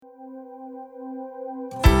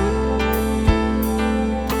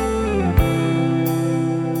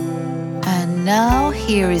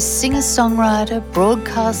here is singer-songwriter,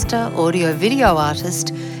 broadcaster, audio-video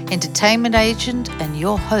artist, entertainment agent, and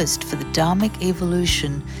your host for the dHarmic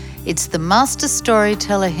evolution. It's the master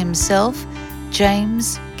storyteller himself,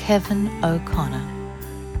 James Kevin O'Connor.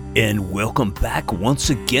 And welcome back once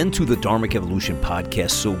again to the dHarmic Evolution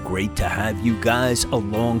podcast. So great to have you guys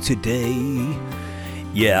along today.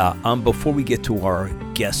 Before we get to our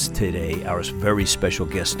guest today, our very special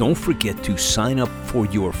guest, don't forget to sign up for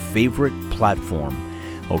your favorite platform.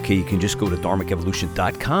 Okay, you can just go to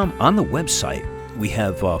dharmicevolution.com. On the website, we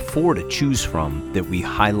have 4 to choose from that we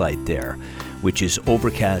highlight there, which is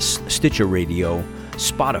Overcast, Stitcher Radio,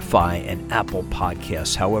 Spotify, and Apple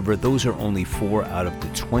Podcasts. However, those are only 4 out of the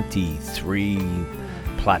 23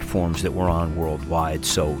 platforms that we're on worldwide,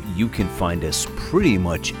 so you can find us pretty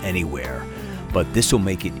much anywhere. But this will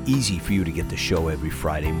make it easy for you to get the show every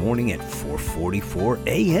Friday morning at 4:44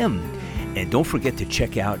 a.m. And don't forget to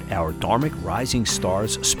check out our dHarmic Rising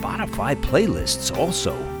Stars Spotify playlists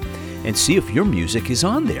also, and see if your music is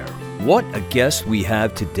on there. What a guest we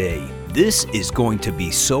have today. This is going to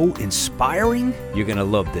be so inspiring. You're going to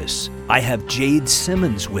love this. I have Jade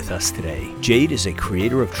Simmons with us today. Jade is a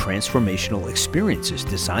creator of transformational experiences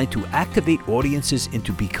designed to activate audiences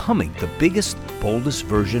into becoming the biggest, boldest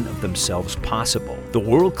version of themselves possible. The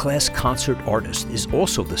world-class concert artist is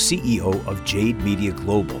also the CEO of Jade Media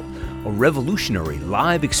Global, a revolutionary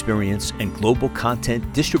live experience and global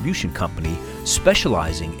content distribution company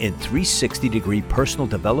specializing in 360-degree personal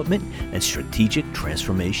development and strategic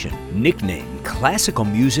transformation. Nicknamed classical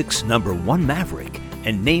music's #1 Maverick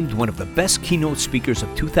and named one of the best keynote speakers of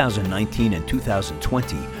 2019 and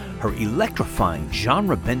 2020, her electrifying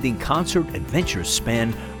genre-bending concert adventures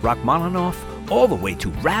span Rachmaninoff all the way to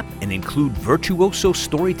rap and include virtuoso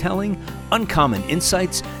storytelling, uncommon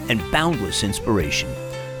insights, and boundless inspiration.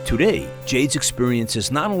 Today, Jade's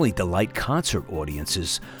experiences not only delight concert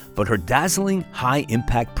audiences, but her dazzling,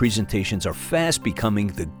 high-impact presentations are fast becoming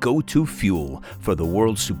the go-to fuel for the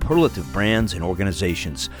world's superlative brands and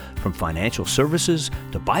organizations, from financial services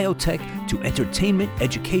to biotech to entertainment,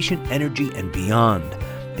 education, energy, and beyond.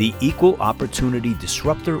 The Equal Opportunity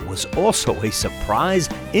Disruptor was also a surprise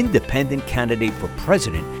independent candidate for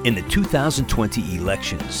president in the 2020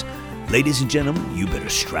 elections. Ladies and gentlemen, you better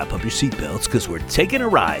strap up your seatbelts because we're taking a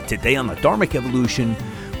ride today on the dHarmic Evolution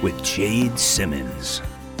with Jade Simmons.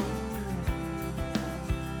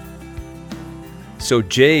 So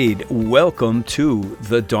Jade, welcome to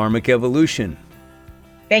the dHarmic Evolution.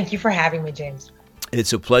 Thank you for having me, James.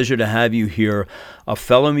 It's a pleasure to have you here, a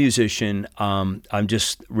fellow musician. I'm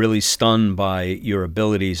just really stunned by your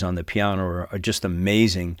abilities on the piano are just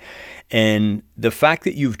amazing. And the fact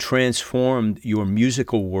that you've transformed your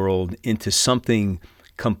musical world into something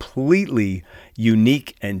completely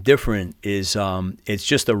unique and different is it's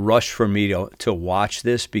just a rush for me to watch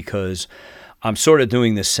this, because I'm sort of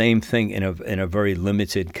doing the same thing in a very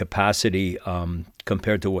limited capacity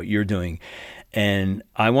compared to what you're doing. And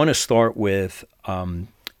I want to start with,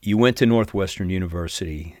 you went to Northwestern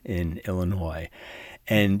University in Illinois,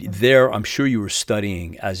 and there I'm sure you were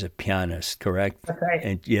studying as a pianist, correct? That's right.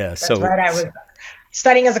 And That's right. I was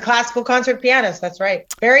studying as a classical concert pianist. That's right.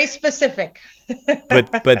 Very specific.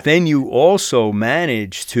 but then you also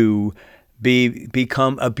managed to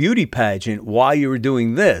become a beauty pageant while you were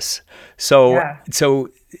doing this. So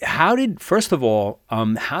how did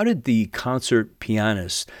the concert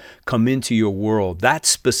pianist come into your world? That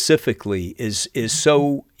specifically is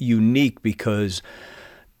so unique, because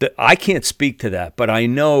I can't speak to that, but I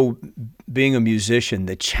know, being a musician,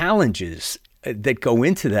 the challenges that go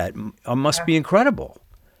into that must be incredible.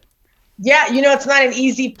 Yeah, it's not an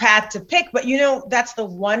easy path to pick, but that's the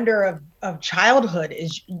wonder of childhood,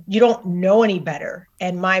 is you don't know any better.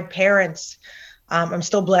 And my parents, I'm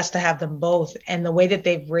still blessed to have them both. And the way that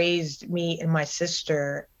they've raised me and my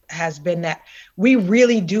sister has been that we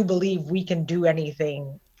really do believe we can do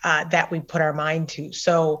anything that we put our mind to.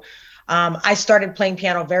 So I started playing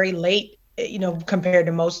piano very late, compared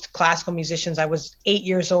to most classical musicians. I was 8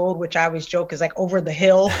 years old, which I always joke is like over the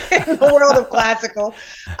hill in the world of classical.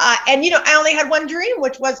 And I only had one dream,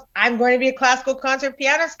 which was I'm going to be a classical concert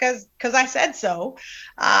pianist because I said so.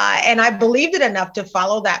 And I believed it enough to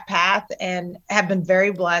follow that path, and have been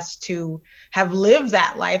very blessed to have lived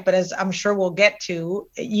that life. But as I'm sure we'll get to,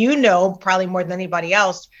 probably more than anybody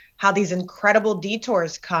else, how these incredible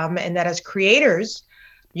detours come, and that as creators,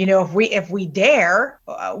 if we dare,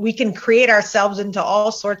 we can create ourselves into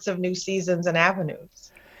all sorts of new seasons and avenues.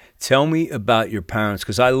 Tell me about your parents,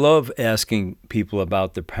 because I love asking people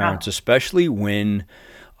about their parents, especially when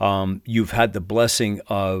you've had the blessing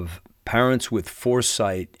of parents with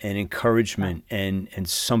foresight and encouragement, and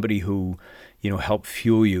somebody who help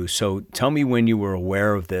fuel you. So tell me when you were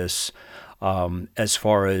aware of this, as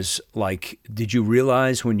far as like, did you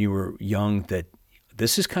realize when you were young that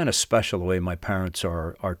this is kind of special the way my parents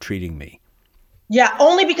are treating me? Yeah,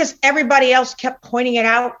 only because everybody else kept pointing it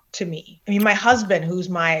out to me. I mean, my husband, who's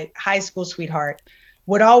my high school sweetheart,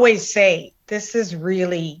 would always say, this is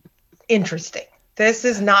really interesting. This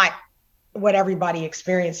is not what everybody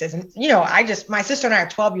experiences. And, my sister and I are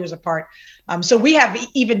 12 years apart. So we have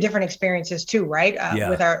even different experiences too, right?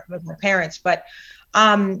 With my parents. But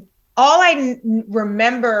all I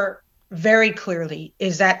remember very clearly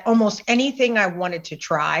is that almost anything I wanted to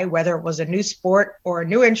try, whether it was a new sport or a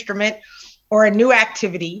new instrument or a new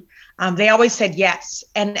activity, they always said yes.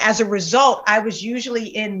 And as a result, I was usually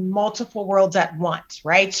in multiple worlds at once,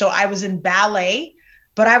 right? So I was in ballet,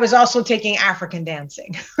 but I was also taking African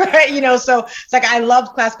dancing, right? So it's like I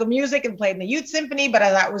loved classical music and played in the youth symphony, but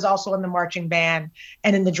I was also in the marching band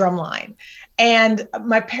and in the drum line. And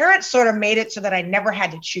my parents sort of made it so that I never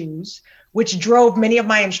had to choose, which drove many of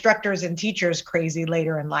my instructors and teachers crazy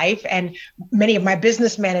later in life, and many of my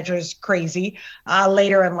business managers crazy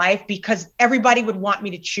later in life, because everybody would want me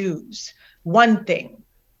to choose one thing.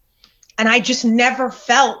 And I just never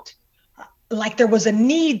felt like there was a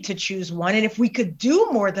need to choose one. And if we could do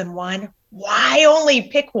more than one, why only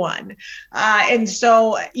pick one? And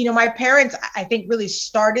so, my parents, I think, really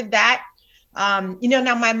started that.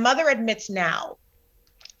 Now my mother admits now,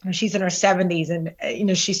 she's in her 70s,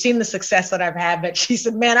 and she's seen the success that I've had, but she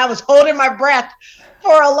said, man, I was holding my breath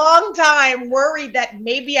for a long time, worried that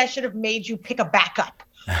maybe I should have made you pick a backup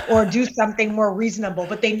or do something more reasonable,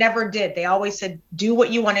 but they never did. They always said, do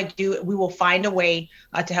what you want to do. We will find a way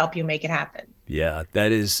to help you make it happen. Yeah,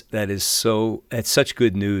 that's such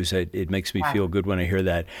good news. It makes me feel good when I hear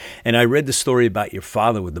that. And I read the story about your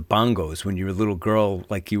father with the bongos when you were a little girl,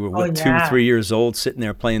 like you were 2-3 years old, sitting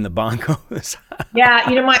there playing the bongos. Yeah,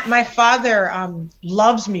 my father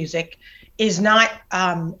loves music, is not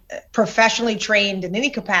professionally trained in any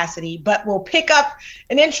capacity, but will pick up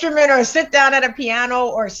an instrument or sit down at a piano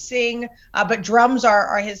or sing. But drums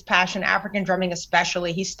are his passion, African drumming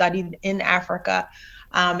especially. He studied in Africa.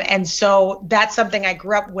 And so that's something I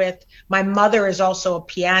grew up with. My mother is also a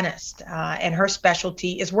pianist, and her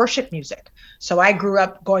specialty is worship music. So I grew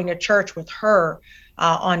up going to church with her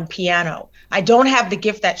on piano. I don't have the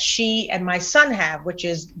gift that she and my son have, which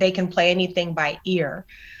is they can play anything by ear.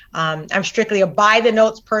 I'm strictly a by the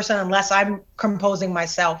notes person unless I'm composing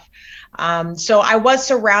myself. So I was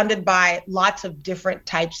surrounded by lots of different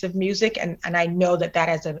types of music, and I know that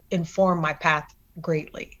has informed my path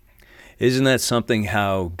greatly. Isn't that something,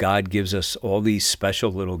 how God gives us all these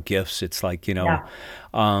special little gifts? It's like,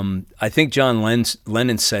 I think John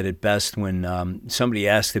Lennon said it best when somebody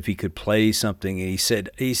asked if he could play something, and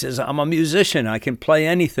he says, I'm a musician, I can play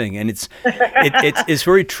anything. And it's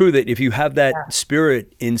very true that if you have that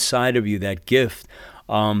spirit inside of you, that gift,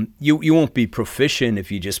 you won't be proficient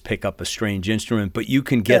if you just pick up a strange instrument, but you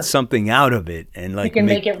can get something out of it, and like you can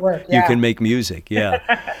make it work. Yeah. You can make music.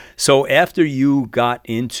 Yeah. So after you got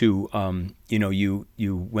into,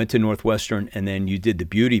 you went to Northwestern, and then you did the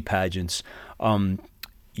beauty pageants.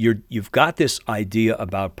 You've got this idea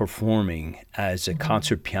about performing as a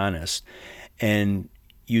concert pianist, and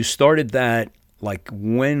you started that. Like,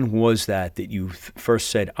 when was that you first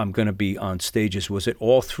said, I'm going to be on stages? Was it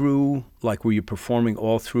all through, like, were you performing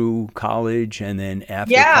all through college and then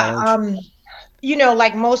after college?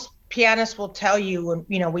 Like most pianists will tell you,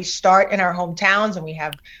 we start in our hometowns and we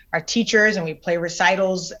have our teachers and we play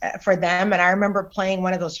recitals for them. And I remember playing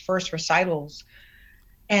one of those first recitals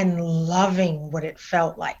and loving what it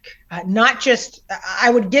felt like. Not just, I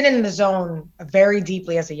would get in the zone very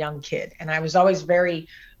deeply as a young kid. And I was always very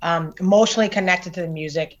emotionally connected to the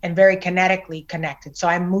music and very kinetically connected. So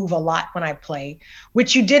I move a lot when I play,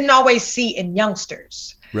 which you didn't always see in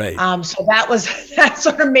youngsters. Right. So that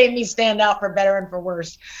sort of made me stand out, for better and for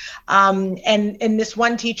worse. And this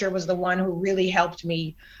one teacher was the one who really helped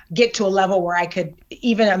me get to a level where I could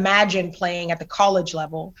even imagine playing at the college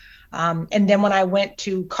level. And then when I went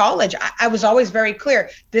to college, I was always very clear.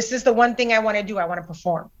 This is the one thing I want to do. I want to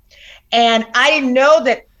perform. And I didn't know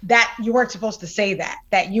that you weren't supposed to say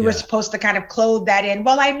that you were supposed to kind of clothe that in.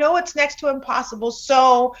 Well, I know it's next to impossible,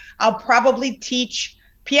 so I'll probably teach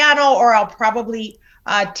piano, or I'll probably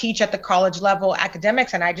teach at the college level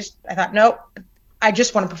academics. And I thought, no, I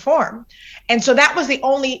just want to perform. And so that was the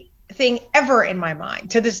only thing ever in my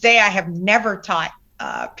mind. To this day, I have never taught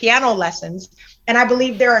piano lessons. And I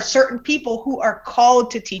believe there are certain people who are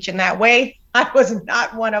called to teach in that way. I was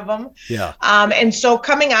not one of them. Yeah. And so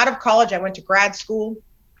coming out of college, I went to grad school.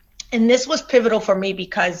 And this was pivotal for me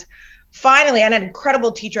because finally, I had an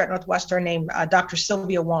incredible teacher at Northwestern named Dr.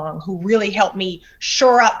 Sylvia Wong, who really helped me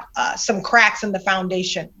shore up some cracks in the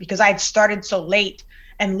foundation because I'd started so late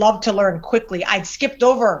and loved to learn quickly. I'd skipped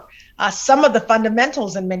over some of the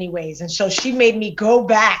fundamentals in many ways. And so she made me go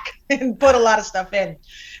back and put a lot of stuff in.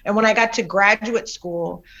 And when I got to graduate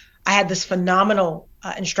school, I had this phenomenal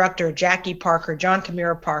instructor, Jackie Parker, John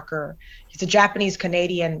Kamira Parker. He's a Japanese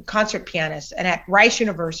Canadian concert pianist. And at Rice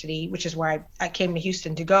University, which is where I came to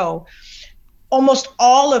Houston to go, almost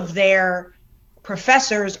all of their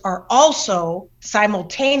professors are also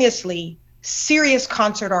simultaneously serious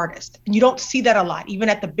concert artists. And you don't see that a lot. Even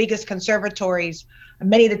at the biggest conservatories,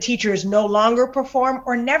 many of the teachers no longer perform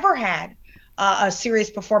or never had a serious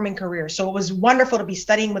performing career. So it was wonderful to be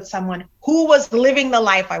studying with someone who was living the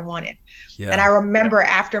life I wanted. Yeah. And I remember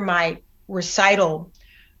after my recital,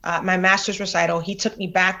 my master's recital, he took me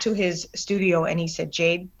back to his studio and he said,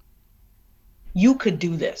 Jade, you could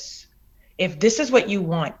do this. If this is what you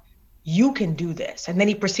want, you can do this. And then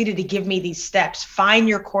he proceeded to give me these steps. Find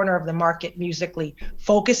your corner of the market musically,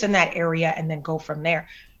 focus in that area, and then go from there.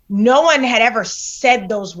 No one had ever said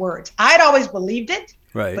those words. I'd always believed it,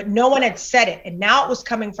 right, but no one had said it. And now it was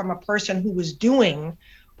coming from a person who was doing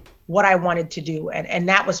what I wanted to do. And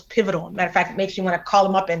that was pivotal. Matter of fact, it makes me want to call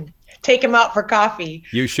him up and take him out for coffee.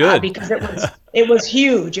 You should. Because it was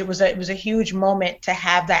huge. It was a huge moment to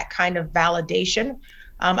have that kind of validation.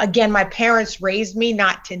 Again, my parents raised me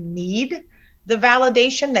not to need the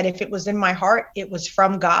validation, that if it was in my heart, it was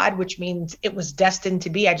from God, which means it was destined to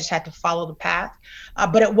be. I just had to follow the path.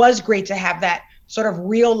 But it was great to have that sort of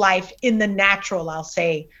real life in the natural, I'll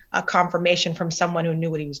say, a confirmation from someone who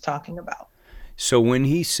knew what he was talking about. So when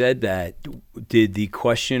he said that, did the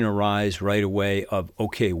question arise right away of,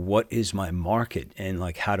 okay, what is my market? And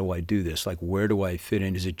like, how do I do this? Like, where do I fit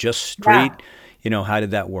in? Is it just straight? Yeah. How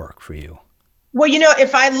did that work for you? Well,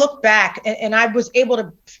 if I look back and I was able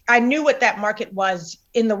to, I knew what that market was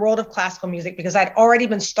in the world of classical music because I'd already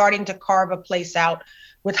been starting to carve a place out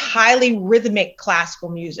with highly rhythmic classical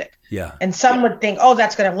music. Yeah. And some would think, oh,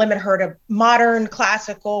 that's going to limit her to modern,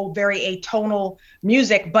 classical, very atonal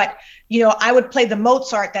music. But, I would play the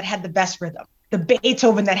Mozart that had the best rhythm, the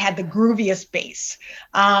Beethoven that had the grooviest bass,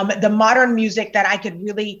 the modern music that I could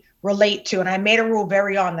really relate to. And I made a rule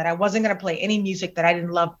very on that I wasn't going to play any music that I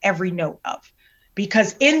didn't love every note of.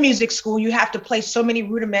 Because in music school, you have to play so many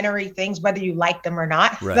rudimentary things, whether you like them or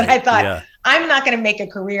not, right. That I thought, I'm not going to make a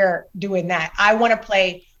career doing that. I want to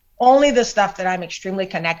play only the stuff that I'm extremely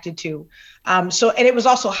connected to. And it was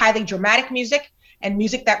also highly dramatic music and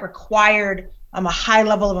music that required a high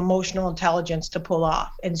level of emotional intelligence to pull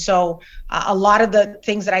off. And so a lot of the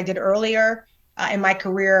things that I did earlier in my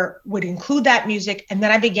career would include that music. And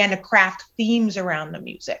then I began to craft themes around the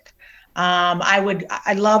music.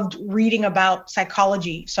 I loved reading about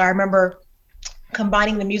psychology. So I remember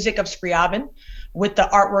combining the music of Scriabin with the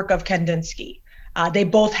artwork of Kandinsky. They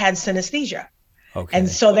both had synesthesia. Okay. And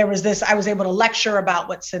so there was this, I was able to lecture about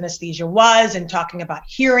what synesthesia was and talking about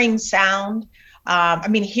hearing sound,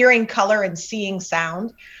 hearing color and seeing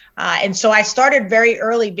sound. And so I started very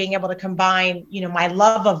early being able to combine, my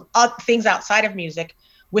love of things outside of music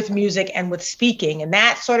with music and with speaking. And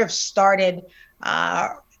that sort of started,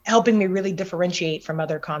 helping me really differentiate from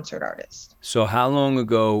other concert artists. So how long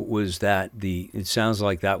ago was that it sounds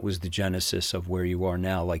like that was the genesis of where you are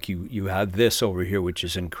now. Like you have this over here, which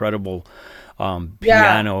is incredible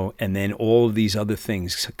piano, and then all of these other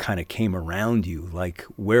things kind of came around you. Like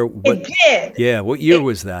what it did. Yeah. What year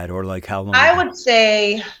was that? Or like how long? I would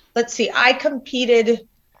say, let's see, I competed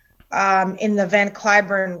in the Van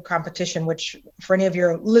Cliburn competition, which for any of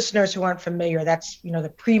your listeners who aren't familiar, that's,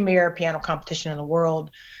 the premier piano competition in the world.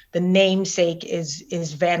 The namesake is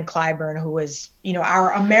Van Cliburn, who is,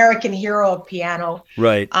 our American hero of piano.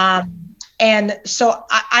 Right. And so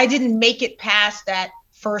I didn't make it past that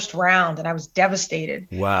first round and I was devastated.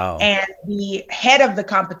 Wow. And the head of the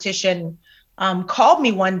competition called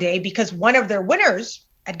me one day because one of their winners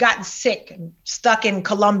had gotten sick and stuck in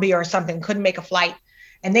Colombia or something, couldn't make a flight.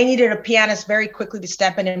 And they needed a pianist very quickly to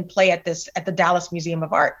step in and play at the Dallas Museum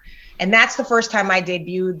of Art. And that's the first time I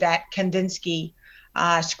debuted that Kandinsky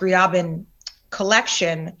Scriabin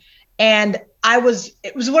collection. And it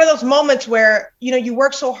was one of those moments where, you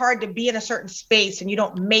work so hard to be in a certain space and you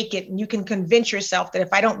don't make it. And you can convince yourself that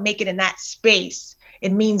if I don't make it in that space,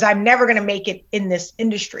 it means I'm never going to make it in this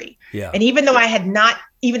industry. Yeah. And even though I had not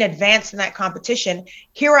even advanced in that competition,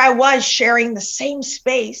 here I was sharing the same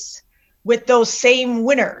space with those same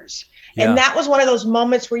winners. Yeah. And that was one of those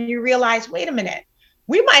moments where you realize, wait a minute,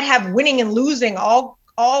 we might have winning and losing all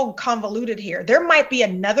convoluted here. There might be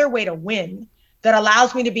another way to win that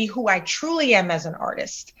allows me to be who I truly am as an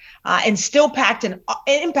artist, and still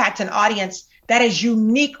impact an audience that is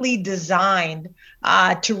uniquely designed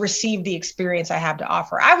to receive the experience I have to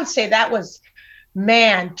offer. I would say that was,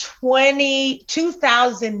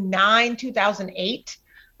 2009, 2008.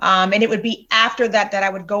 And it would be after that I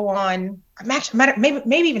would go on,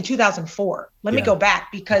 maybe even 2004. Let me go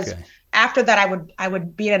back, because after that I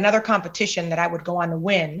would be in another competition that I would go on to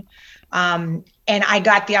win. And I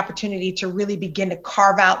got the opportunity to really begin to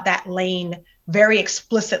carve out that lane very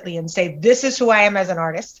explicitly and say, this is who I am as an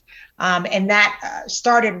artist. And that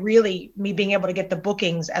started really me being able to get the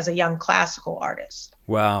bookings as a young classical artist.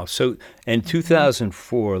 Wow. So in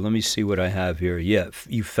 2004, let me see what I have here. Yeah,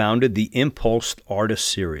 you founded the Impulse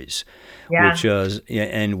Artist Series, which was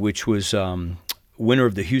winner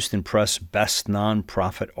of the Houston Press Best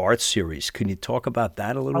Nonprofit Art Series. Can you talk about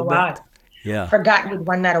that a little bit? Wow. Yeah. Forgot you'd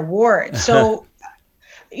won that award. So,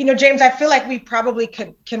 James, I feel like we probably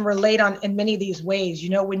can relate in many of these ways.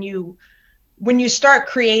 When you start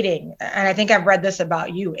creating, and I think I've read this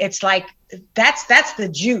about you, it's like, that's the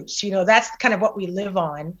juice, that's kind of what we live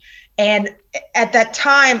on. And at that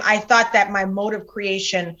time, I thought that my mode of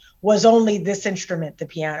creation was only this instrument, the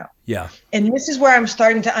piano. Yeah. And this is where I'm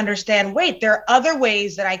starting to understand, wait, there are other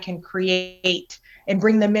ways that I can create and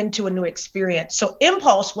bring them into a new experience. So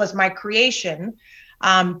Impulse was my creation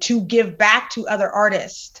to give back to other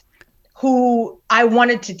artists who I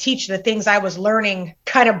wanted to teach the things I was learning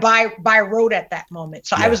kind of by rote at that moment.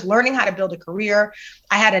 So I was learning how to build a career.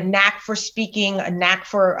 I had a knack for speaking, a knack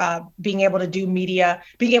for being able to do media,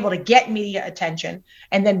 being able to get media attention,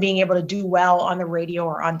 and then being able to do well on the radio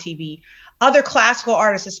or on TV. Other classical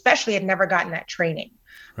artists especially had never gotten that training.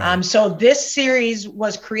 Right. So this series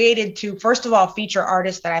was created to, first of all, feature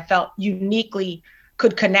artists that I felt uniquely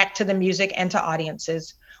could connect to the music and to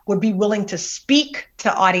audiences, would be willing to speak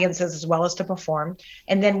to audiences as well as to perform.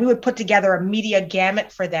 And then we would put together a media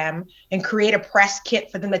gamut for them and create a press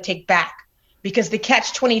kit for them to take back. Because the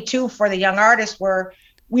catch-22 for the young artists were,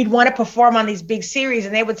 we'd want to perform on these big series,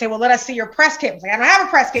 and they would say, well, let us see your press kit. I was like, I don't have a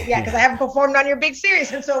press kit yet because I haven't performed on your big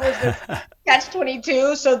series. And so it was this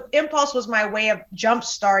catch-22. So Impulse was my way of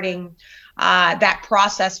jump-starting that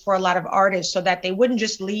process for a lot of artists so that they wouldn't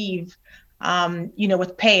just leave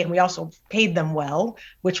with pay. And we also paid them well,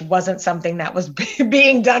 which wasn't something that was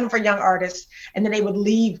being done for young artists. And then they would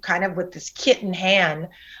leave kind of with this kit in hand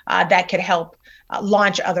that could help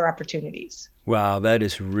launch other opportunities. Wow, that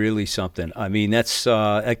is really something. I mean,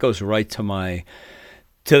 that goes right to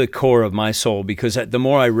the core of my soul, because the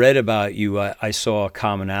more I read about you, I saw a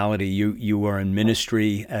commonality. You were in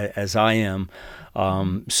ministry as I am.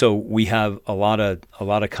 So we have a lot of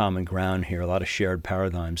common ground here, a lot of shared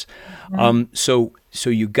paradigms. Mm-hmm. So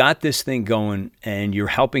you got this thing going, and you're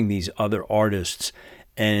helping these other artists,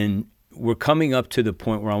 and we're coming up to the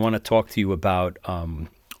point where I want to talk to you about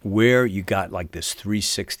where you got like this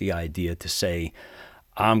 360 idea to say,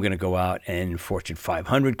 I'm going to go out and Fortune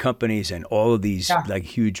 500 companies and all of these like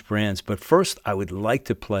huge brands. But first, I would like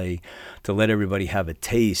to let everybody have a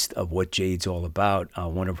taste of what Jade's all about,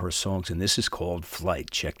 one of her songs, and this is called Flight.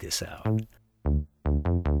 Check this out.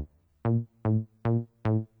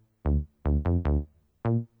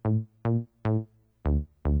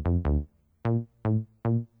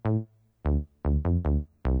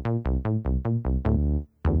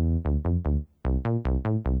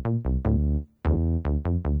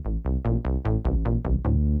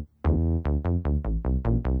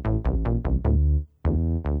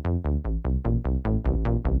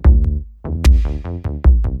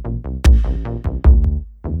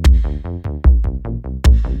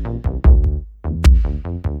 Thank you.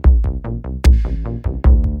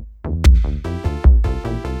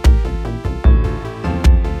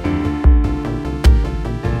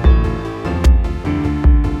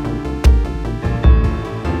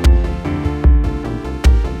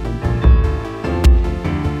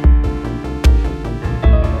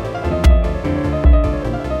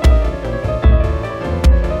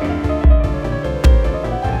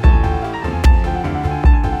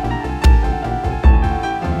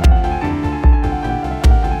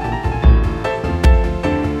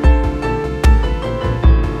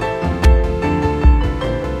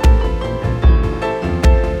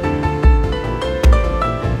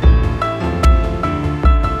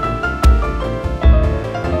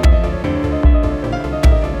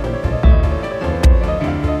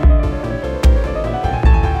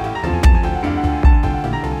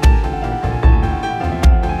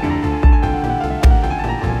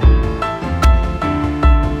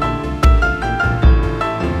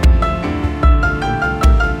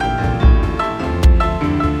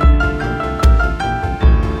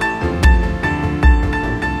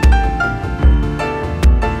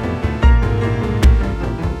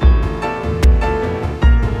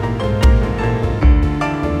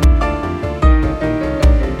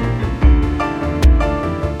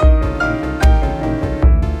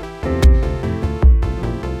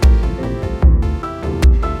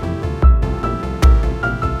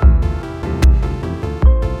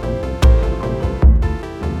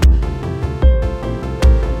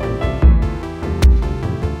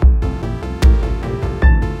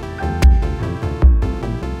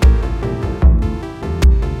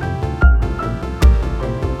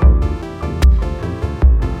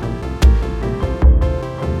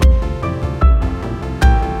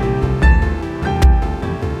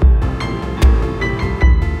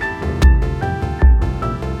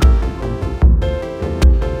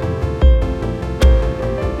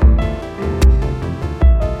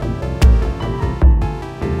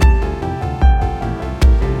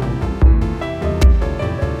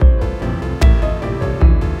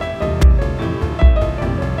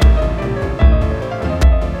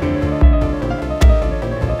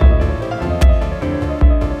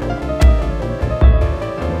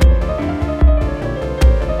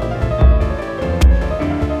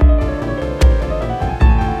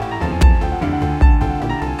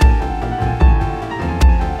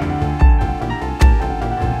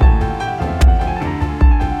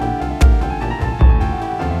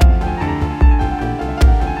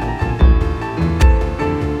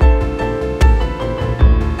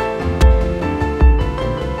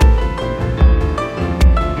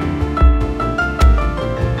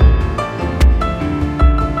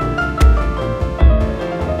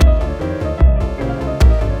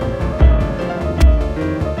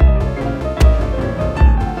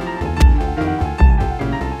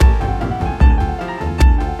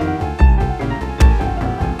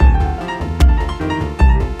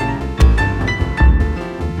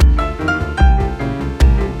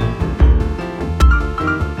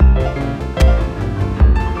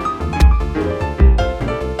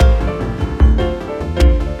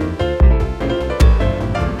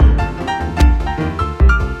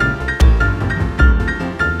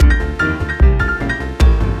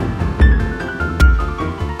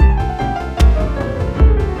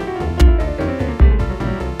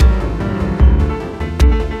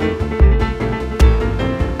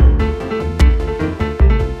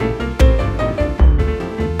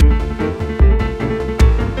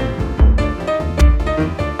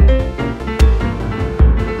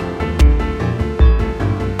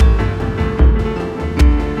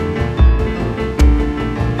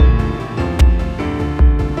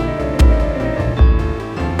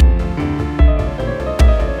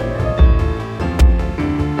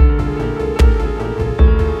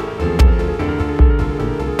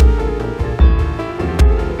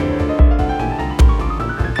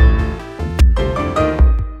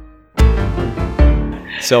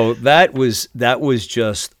 So that was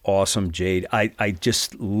just awesome, Jade. I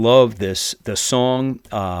just love the song,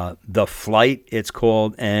 The Flight, it's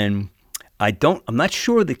called, and I'm not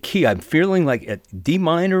sure the key. I'm feeling like a D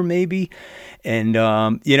minor maybe. And,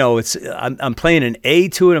 I'm playing an A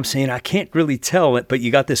to it. I'm saying I can't really tell it, but you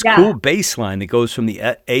got this cool bass line that goes from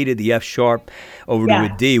the A to the F sharp over to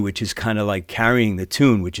a D, which is kind of like carrying the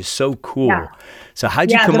tune, which is so cool. Yeah. So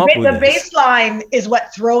how'd you come up with the bass line is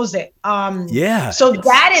what throws it. So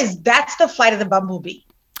that's the Flight of the Bumblebee.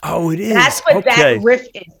 Oh, it is. That's what that riff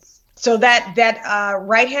is. So that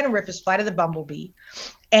right-hand riff is Flight of the Bumblebee.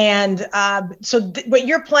 And what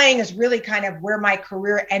you're playing is really kind of where my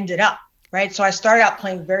career ended up. Right. So I started out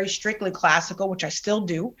playing very strictly classical, which I still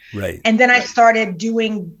do. Right. And then I started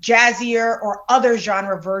doing jazzier or other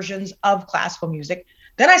genre versions of classical music.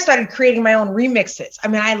 Then I started creating my own remixes. I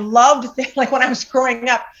mean, I loved like when I was growing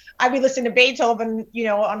up, I'd be listening to Beethoven,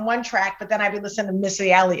 on one track, but then I'd be listening to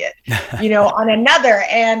Missy Elliott, on another.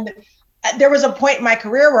 And there was a point in my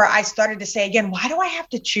career where I started to say again, why do I have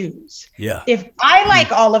to choose? Yeah. If I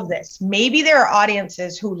like all of this, maybe there are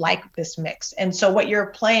audiences who like this mix. And so what you're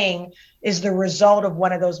playing is the result of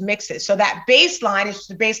one of those mixes. So that bass line is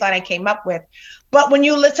the bass line I came up with. But when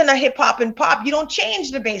you listen to hip hop and pop, you don't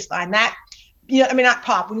change the bass line. Not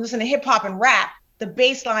pop. When you listen to hip hop and rap, the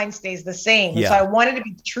bass line stays the same. Yeah. So I wanted to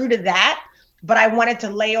be true to that. But I wanted to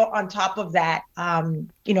lay on top of that,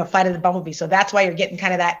 Flight of the Bumblebee. So that's why you're getting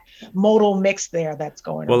kind of that modal mix there that's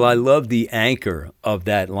going on. Well, I love the anchor of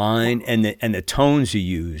that line and the tones you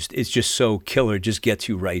used. It's just so killer. It just gets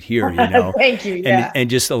you right here, Thank you. Yeah.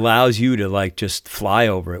 And just allows you to just fly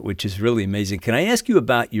over it, which is really amazing. Can I ask you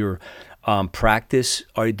about your practice?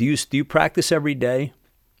 Do you practice every day?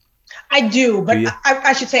 I do, but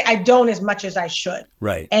I should say I don't as much as I should.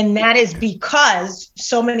 Right. And that is because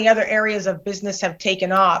so many other areas of business have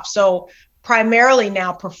taken off. So primarily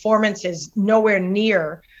now performance is nowhere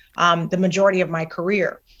near the majority of my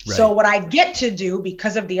career. Right. So what I get to do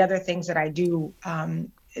because of the other things that I do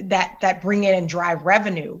that bring in and drive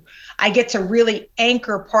revenue, I get to really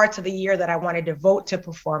anchor parts of the year that I want to devote to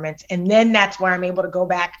performance. And then that's where I'm able to go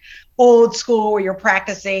back old school where you're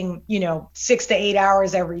practicing, 6 to 8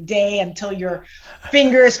 hours every day until your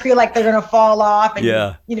fingers feel like they're going to fall off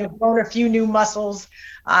and grown a few new muscles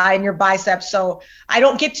in your biceps. So I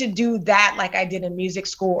don't get to do that like I did in music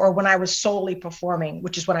school or when I was solely performing,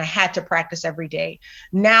 which is when I had to practice every day.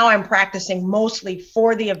 Now I'm practicing mostly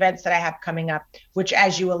for the events that I have coming up, which,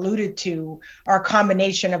 as you alluded to, are a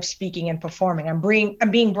combination of speaking and performing. I'm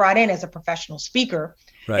being brought in as a professional speaker.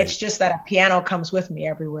 Right. It's just that a piano comes with me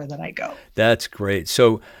everywhere that I go. That's great.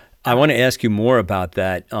 So I want to ask you more about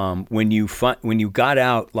that. When you got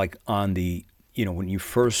out, like on the, when you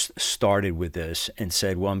first started with this and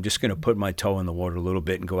said, well, I'm just going to put my toe in the water a little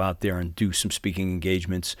bit and go out there and do some speaking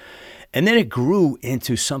engagements. And then it grew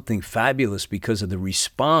into something fabulous because of the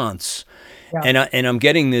response. Yeah. And I'm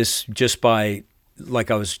getting this just by,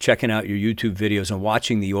 like I was checking out your YouTube videos and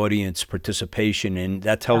watching the audience participation, and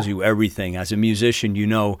that tells you everything. As a musician,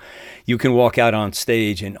 you can walk out on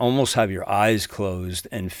stage and almost have your eyes closed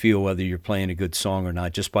and feel whether you're playing a good song or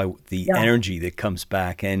not just by the energy that comes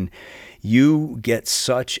back. And you get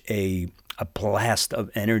such a blast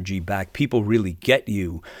of energy back. People really get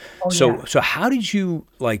you. So how did you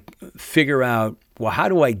figure out, well, how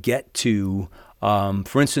do I get to,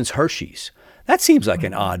 for instance, Hershey's? That seems like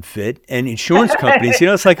an odd fit. And insurance companies,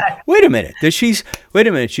 it's like, wait a minute,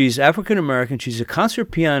 she's African-American, she's a concert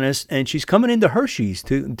pianist, and she's coming into Hershey's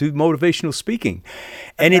to do motivational speaking.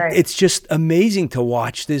 And it's just amazing to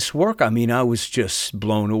watch this work. I mean, I was just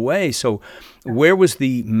blown away. So where was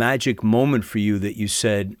the magic moment for you that you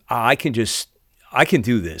said, I can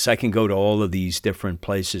do this. I can go to all of these different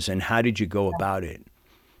places. And how did you go about it?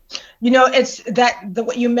 It's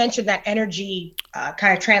what you mentioned, that energy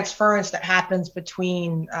kind of transference that happens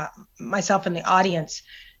between myself and the audience.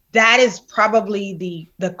 That is probably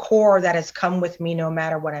the core that has come with me no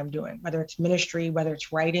matter what I'm doing, whether it's ministry, whether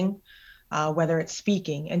it's writing, whether it's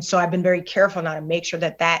speaking. And so I've been very careful now to make sure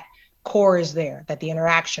that core is there, that the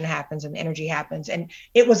interaction happens and the energy happens. And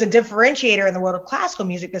it was a differentiator in the world of classical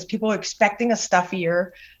music because people were expecting a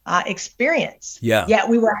stuffier experience. Yeah. Yet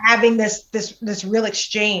we were having this real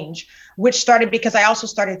exchange, which started because I also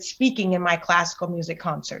started speaking in my classical music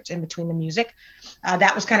concerts in between the music.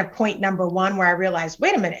 That was kind of point number one where I realized,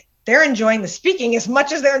 wait a minute, they're enjoying the speaking as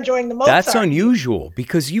much as they're enjoying the Mozart. That's unusual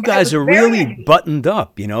because you guys are really buttoned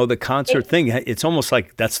up, the concert thing. It's almost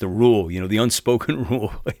like that's the rule, the unspoken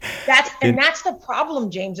rule. That's the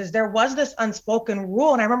problem, James, is there was this unspoken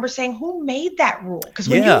rule. And I remember saying, who made that rule? Because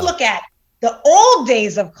when you look at the old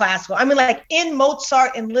days of classical, I mean, like in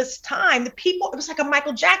Mozart and Liszt's time, the people, it was like a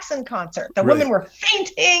Michael Jackson concert. The women were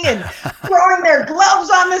fainting and throwing their gloves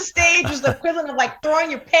on the stage. It was the equivalent of like throwing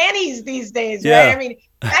your panties these days, right? I mean,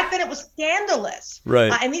 back then it was scandalous.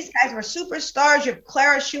 Right. And these guys were superstars. You have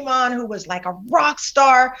Clara Schumann, who was like a rock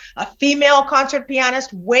star, a female concert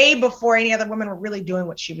pianist, way before any other women were really doing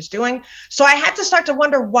what she was doing. So I had to start to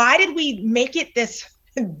wonder, why did we make it this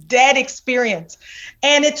dead experience?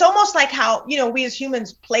 And it's almost like how, you know, we as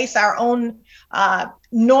humans place our own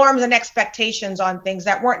norms and expectations on things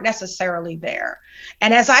that weren't necessarily there.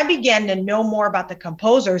 And as I began to know more about the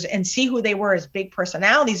composers and see who they were as big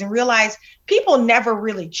personalities and realize people never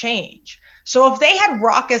really change. So if they had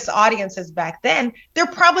raucous audiences back then, they're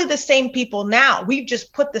probably the same people now. We've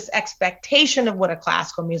just put this expectation of what a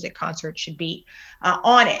classical music concert should be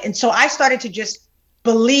on it. And so I started to just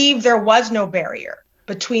believe there was no barrier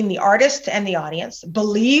between the artist and the audience,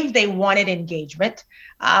 believe they wanted engagement,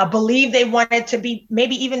 believe they wanted to be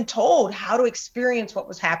maybe even told how to experience what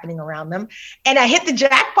was happening around them. And I hit the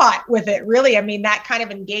jackpot with it, really. I mean, that kind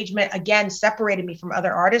of engagement, again, separated me from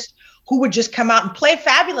other artists who would just come out and play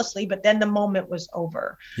fabulously, but then the moment was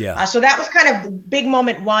over. So that was kind of the big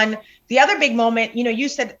moment one. The other big moment, you know, you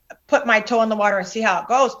said, put my toe in the water and see how it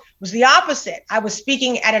goes, was the opposite. I was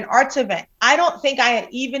speaking at an arts event. I don't think I had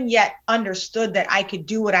even yet understood that I could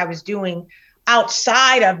do what I was doing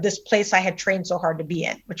outside of this place I had trained so hard to be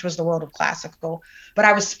in, which was the world of classical. But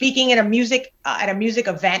I was speaking at a music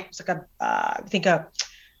event. It's like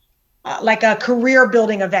like a career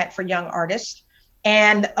building event for young artists.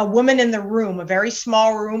 And a woman in the room, a very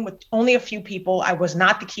small room with only a few people. I was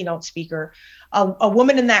not the keynote speaker. A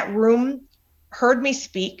woman in that room heard me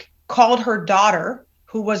speak, called her daughter,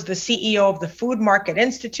 who was the CEO of the Food Market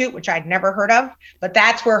Institute, which I'd never heard of, but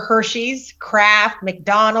that's where Hershey's, Kraft,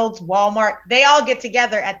 McDonald's, Walmart, they all get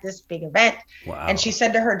together at this big event. Wow. And she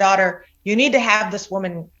said to her daughter, "You need to have this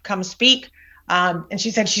woman come speak." And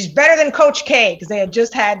she said, "She's better than Coach K," because they had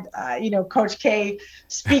just had, Coach K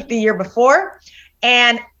speak the year before.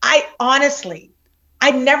 And I honestly,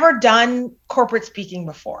 I'd never done corporate speaking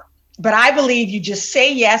before, but I believe you just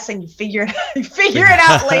say yes and you figure it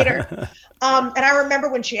out later. And I remember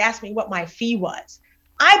when she asked me what my fee was.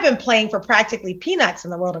 I've been playing for practically peanuts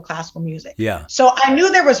in the world of classical music. Yeah. So I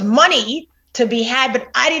knew there was money to be had, but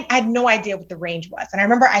I had no idea what the range was. And I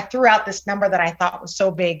remember I threw out this number that I thought was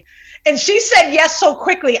so big. And she said yes so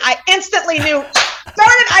quickly, I instantly knew, darn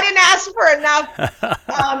it, I didn't ask for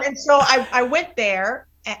enough. And so I went there,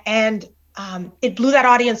 and it blew that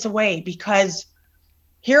audience away, because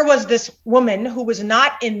here was this woman who was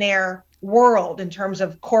not in their world in terms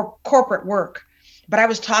of corporate work, but I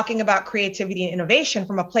was talking about creativity and innovation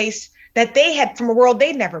from a place that they had, from a world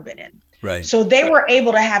they'd never been in. Right. So they were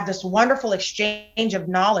able to have this wonderful exchange of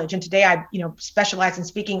knowledge. And today I, specialize in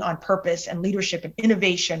speaking on purpose and leadership and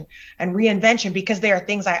innovation and reinvention, because they are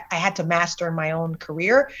things I had to master in my own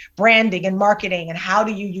career, branding and marketing, and how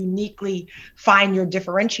do you uniquely find your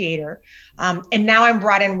differentiator. And now I'm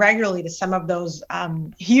brought in regularly to some of those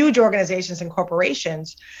huge organizations and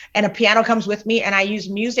corporations, and a piano comes with me, and I use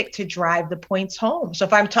music to drive the points home. So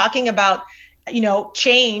if I'm talking about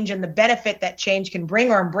change and the benefit that change can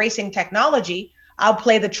bring, or embracing technology, I'll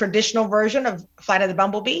play the traditional version of Flight of the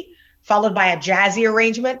Bumblebee, followed by a jazzy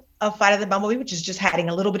arrangement of Flight of the Bumblebee, which is just adding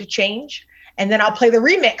a little bit of change. And then I'll play the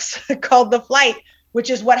remix called The Flight,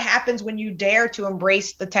 which is what happens when you dare to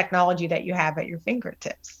embrace the technology that you have at your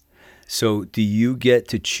fingertips. So do you get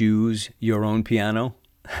to choose your own piano?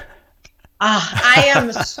 I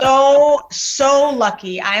am so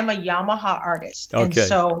lucky. I am a Yamaha artist. Okay. And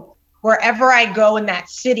so wherever I go in that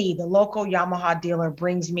city, the local Yamaha dealer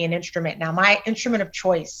brings me an instrument. Now, my instrument of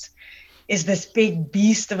choice is this big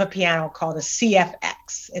beast of a piano called a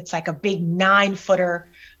CFX. It's like a big 9-footer.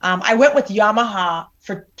 I went with Yamaha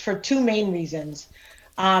for two main reasons.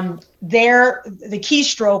 The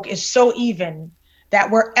keystroke is so even that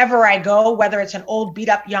wherever I go, whether it's an old beat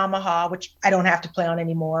up Yamaha, which I don't have to play on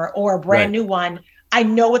anymore, or a brand new one, I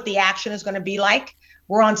know what the action is going to be like.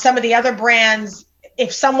 Where on some of the other brands,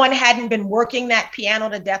 if someone hadn't been working that piano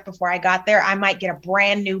to death before I got there, I might get a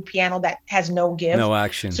brand new piano that has no give. No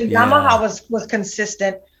action. So Yamaha was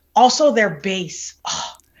consistent. Also their bass.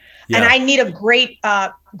 And I need a great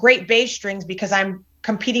bass strings, because I'm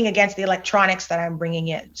competing against the electronics that I'm bringing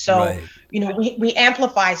in. So, we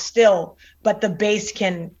amplify still, but the bass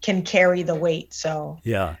can carry the weight. So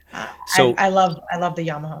I love the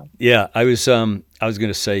Yamaha. Yeah, I was going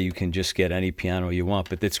to say you can just get any piano you want,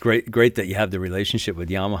 but it's great that you have the relationship with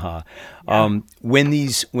Yamaha. Yeah.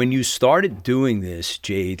 When you started doing this,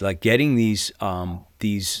 Jade, like getting these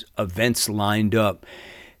events lined up,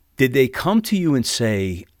 did they come to you and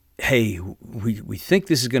say, hey, we think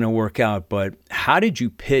this is going to work out, but how did you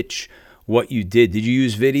pitch what you did? Did you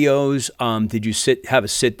use videos? Did you have a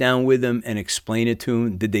sit down with them and explain it to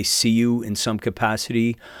them? Did they see you in some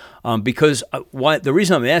capacity? Because the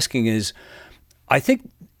reason I'm asking is, I think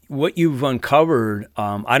what you've uncovered,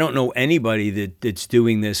 I don't know anybody that's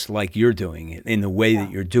doing this like you're doing it in the way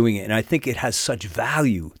that you're doing it. And I think it has such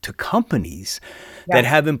value to companies that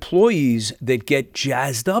have employees that get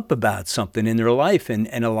jazzed up about something in their life. And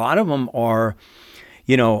a lot of them are,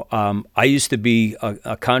 I used to be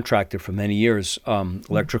a contractor for many years,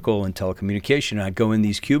 electrical and telecommunication. I'd go in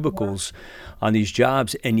these cubicles on these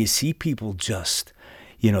jobs, and you see people just,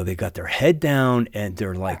 they got their head down and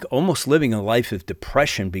they're like almost living a life of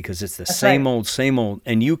depression because it's the same old.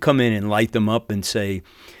 And you come in and light them up and say,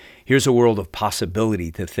 here's a world of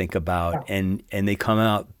possibility to think about. And they come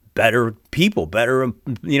out better people, better,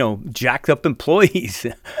 jacked up employees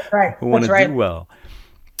who want to do well.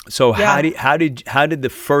 So how did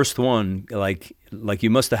the first one, like you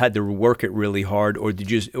must have had to work it really hard, or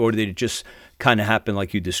did it just kind of happen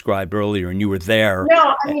like you described earlier and you were there?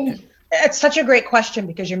 No, I mean, it's such a great question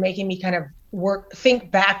because you're making me kind of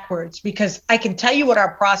think backwards, because I can tell you what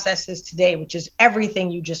our process is today, which is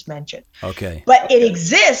everything you just mentioned. Okay. But it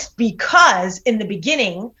exists because in the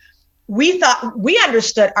beginning, we thought we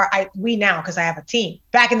understood we now, because I have a team.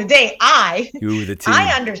 Back in the day, you were the team.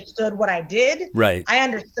 I understood what I did. Right. I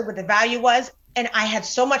understood what the value was. And I had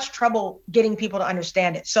so much trouble getting people to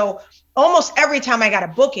understand it. So almost every time I got a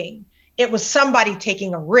booking, it was somebody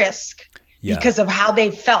taking a risk because of how they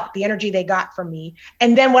felt, the energy they got from me.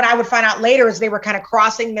 And then what I would find out later is they were kind of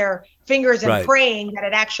crossing their fingers and praying that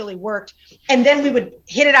it actually worked. And then we would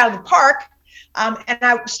hit it out of the park. And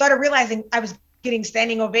I started realizing I was getting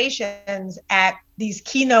standing ovations at these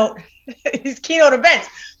keynote events.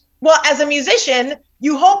 Well, as a musician,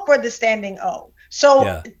 you hope for the standing O.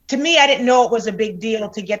 So to me, I didn't know it was a big deal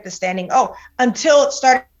to get the standing O until it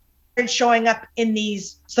started showing up in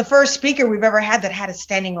these. It's the first speaker we've ever had that had a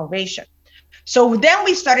standing ovation. So then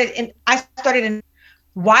I started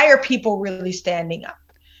why are people really standing up?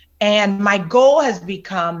 And my goal has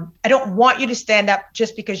become, I don't want you to stand up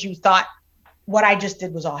just because you thought what I just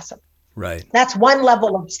did was awesome. Right. That's one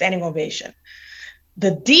level of standing ovation.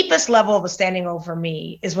 The deepest level of a standing O for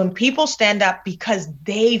me is when people stand up because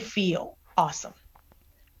they feel awesome.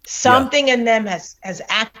 Something in them has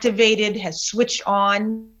activated, has switched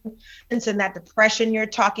on. And that depression you're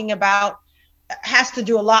talking about has to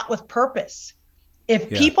do a lot with purpose. If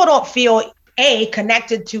people don't feel A,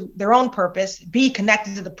 connected to their own purpose, B,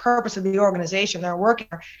 connected to the purpose of the organization they're working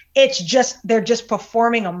for, they're just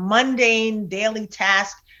performing a mundane daily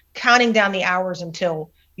task, counting down the hours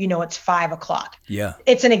until, it's 5:00. Yeah.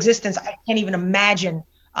 It's an existence I can't even imagine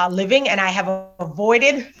living, and I have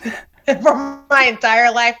avoided for my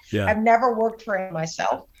entire life. Yeah. I've never worked for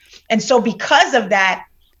myself. And so because of that,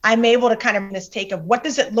 I'm able to kind of this take of what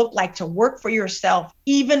does it look like to work for yourself,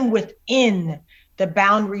 even within the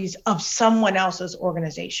boundaries of someone else's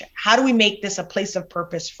organization? How do we make this a place of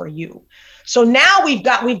purpose for you? So now we've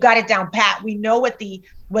got it down pat. We know what the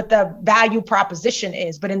value proposition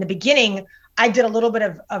is. But in the beginning, I did a little bit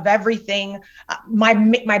of everything.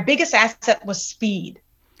 My biggest asset was speed.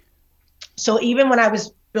 So even when I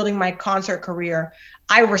was building my concert career,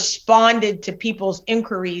 I responded to people's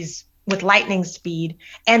inquiries with lightning speed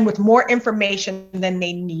and with more information than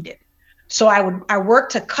they needed. So I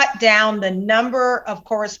worked to cut down the number of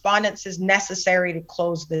correspondences necessary to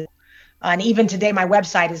close the. And even today, my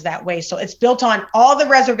website is that way. So it's built on all the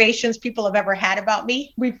reservations people have ever had about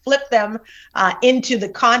me. We flip them into the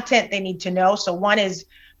content they need to know. So one is,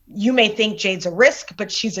 you may think Jade's a risk, but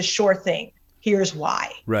she's a sure thing. Here's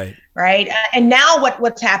why. Right. Right. And now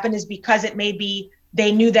what's happened is because it may be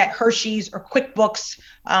they knew that Hershey's or QuickBooks,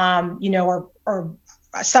 or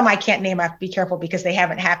some I can't name. I have to be careful because they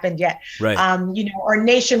haven't happened yet. Right. Or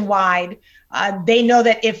Nationwide. They know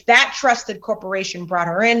that if that trusted corporation brought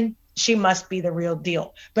her in, she must be the real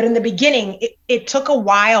deal. But in the beginning, it took a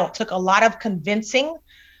while. It took a lot of convincing.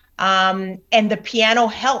 And the piano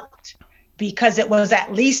helped because it was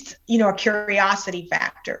at least, a curiosity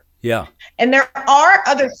factor. Yeah. And there are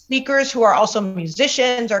other speakers who are also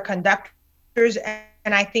musicians or conductors.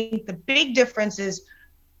 And I think the big difference is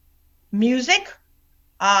music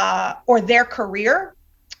or their career.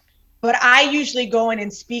 But I usually go in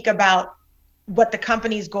and speak about what the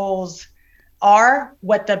company's goals are,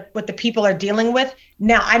 what the people are dealing with.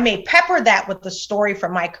 Now, I may pepper that with the story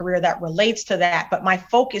from my career that relates to that, but my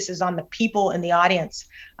focus is on the people in the audience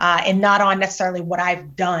and not on necessarily what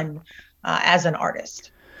I've done as an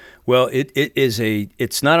artist. Well,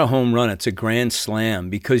 it's not a home run, it's a grand slam,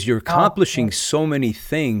 because you're accomplishing so many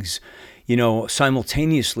things,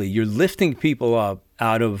 simultaneously. You're lifting people up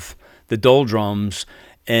out of the doldrums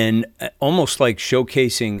and almost like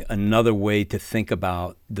showcasing another way to think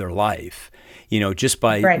about their life. Just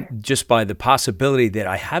by the possibility that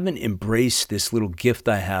I haven't embraced this little gift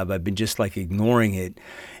I have. I've been just like ignoring it,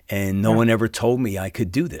 and no one ever told me I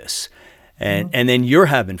could do this. And then you're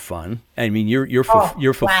having fun. I mean, you're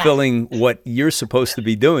fulfilling what you're supposed to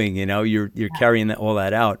be doing. You're carrying all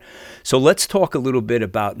that out. So let's talk a little bit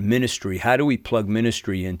about ministry. How do we plug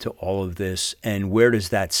ministry into all of this, and where does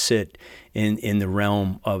that sit in the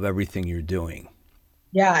realm of everything you're doing?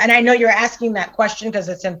 Yeah, and I know you're asking that question because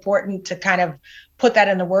it's important to kind of put that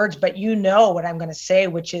into words. But what I'm going to say,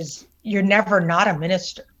 which is you're never not a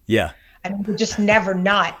minister. Yeah. I mean, you're just never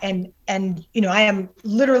not. And I am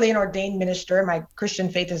literally an ordained minister. My Christian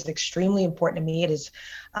faith is extremely important to me. It is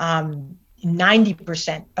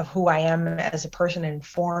 90% of who I am as a person. It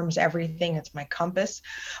informs everything. It's my compass.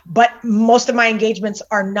 But most of my engagements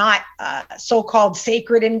are not so-called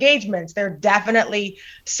sacred engagements. They're definitely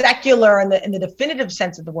secular in the definitive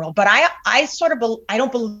sense of the world. But I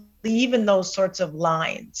don't believe in those sorts of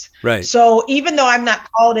lines. Right. So even though I'm not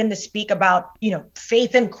called in to speak about,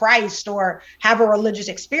 faith in Christ or have a religious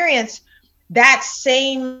experience, that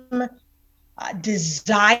same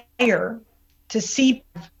desire to see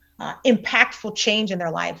impactful change in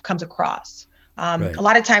their life comes across. Right. A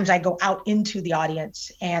lot of times I go out into the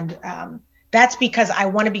audience, and that's because I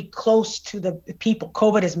want to be close to the people.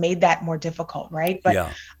 COVID has made that more difficult, right?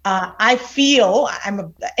 But I feel, I'm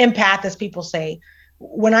an empath, as people say.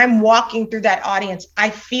 When I'm walking through that audience, I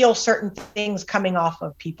feel certain things coming off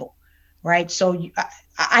of people, right? So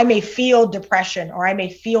I may feel depression, or I may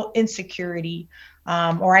feel insecurity,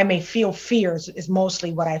 or I may feel fears is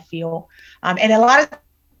mostly what I feel. And a lot of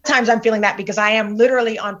times I'm feeling that because I am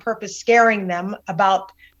literally on purpose scaring them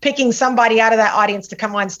about picking somebody out of that audience to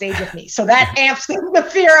come on stage with me. So that amps the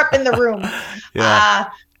fear up in the room.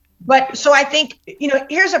 But so I think,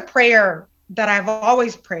 here's a prayer that I've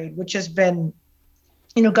always prayed, which has been,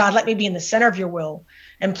 God, let me be in the center of your will,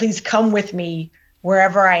 and please come with me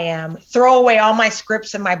wherever I am. Throw away all my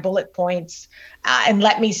scripts and my bullet points, and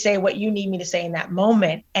let me say what you need me to say in that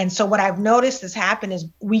moment. And so what I've noticed has happened is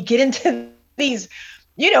we get into these,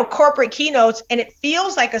 corporate keynotes, and it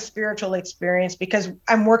feels like a spiritual experience because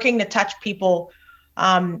I'm working to touch people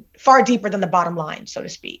far deeper than the bottom line, so to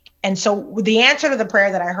speak. And so the answer to the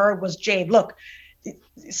prayer that I heard was, Jade, look,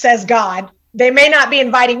 says God, they may not be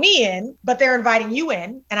inviting me in, but they're inviting you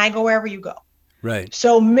in, and I go wherever you go. Right.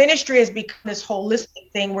 So ministry has become this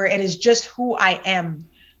holistic thing where it is just who I am.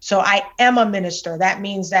 So I am a minister. That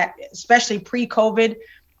means that, especially pre-COVID,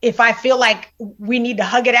 if I feel like we need to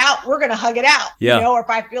hug it out, we're going to hug it out. Or if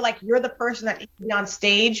I feel like you're the person that needs to be on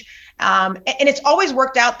stage. And it's always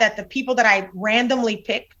worked out that the people that I randomly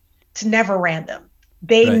pick, it's never random.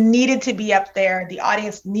 They needed to be up there. The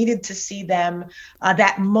audience needed to see them.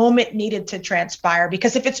 That moment needed to transpire,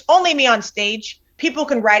 because if it's only me on stage, people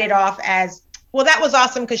can write it off as, well, that was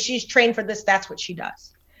awesome because she's trained for this. That's what she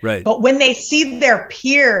does. Right. But when they see their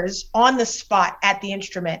peers on the spot at the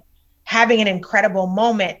instrument having an incredible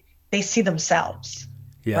moment, they see themselves.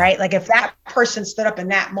 Right. Like if that person stood up in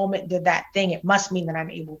that moment, did that thing, it must mean that I'm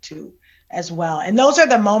able to as well. And those are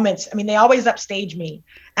the moments. I mean, they always upstage me,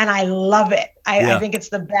 and I love it. I think it's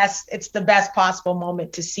the best possible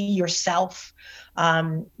moment to see yourself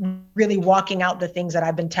really walking out the things that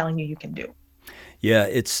I've been telling you can do. Yeah,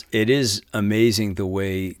 it is amazing the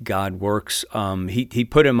way God works. He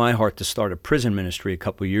put in my heart to start a prison ministry a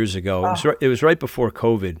couple of years ago. It was right before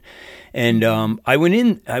COVID, and I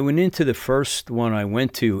went into the first one I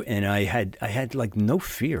went to, and I had like no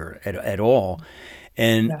fear at all.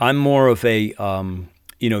 And I'm more of a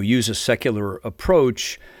use a secular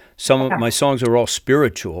approach. Some of my songs are all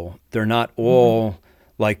spiritual. They're not all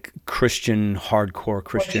like Christian, hardcore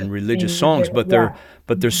Christian religious songs, but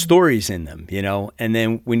there's stories in them, And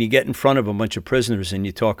then when you get in front of a bunch of prisoners and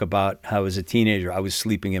you talk about how as a teenager I was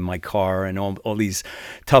sleeping in my car and all these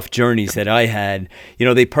tough journeys that I had,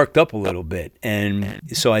 they perked up a little bit. And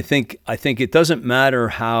so I think it doesn't matter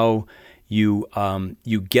how you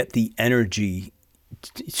get the energy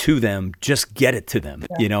to them, just get it to them,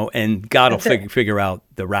 and God will figure out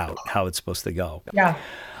the route, how it's supposed to go. Yeah.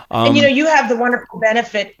 And you have the wonderful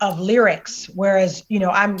benefit of lyrics, whereas,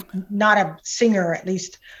 I'm not a singer, at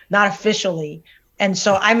least not officially. And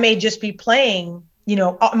so I may just be playing,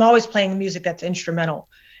 I'm always playing music that's instrumental.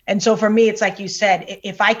 And so for me, it's like you said,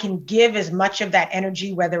 if I can give as much of that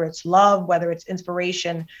energy, whether it's love, whether it's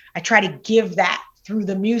inspiration, I try to give that through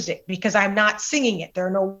the music because I'm not singing it. There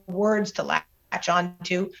are no words to latch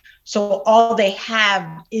onto. So all they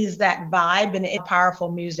have is that vibe, and it's powerful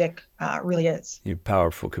music really is. You're a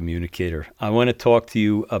powerful communicator. I want to talk to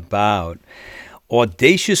you about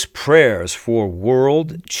Audacious Prayers for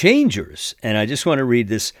World Changers. And I just want to read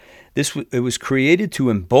this. It was created to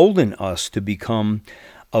embolden us to become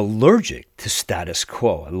allergic to status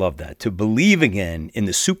quo. I love that. To believe again in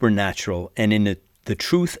the supernatural and in the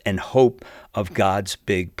truth and hope of God's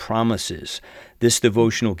big promises. This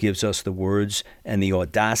devotional gives us the words and the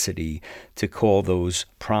audacity to call those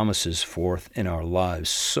promises forth in our lives.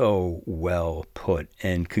 So well put.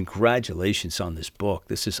 And congratulations on this book.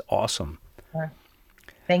 This is awesome.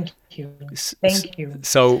 Thank you. Thank you.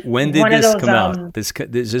 So when did this come out? Is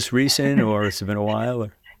this recent, or has it been a while?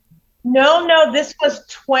 Or? No, this was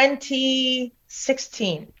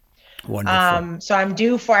 2016. Wonderful. So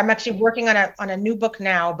I'm actually working on a new book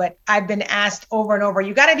now, but I've been asked over and over,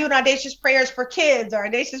 you got to do an Audacious Prayers for kids or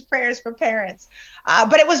Audacious Prayers for parents.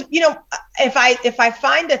 But it was, if I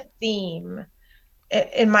find a theme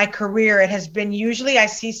in my career, it has been usually I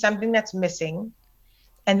see something that's missing,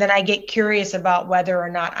 and then I get curious about whether or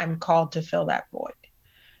not I'm called to fill that void.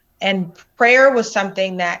 And prayer was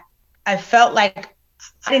something that I felt like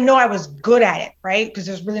I didn't know I was good at it, right? Because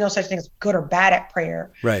there's really no such thing as good or bad at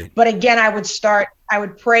prayer. Right. But again, I would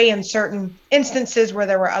pray in certain instances where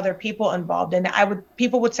there were other people involved. And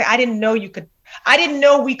people would say, I didn't know we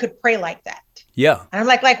could pray like that. Yeah. And I'm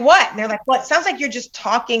like what? And they're like, well, it sounds like you're just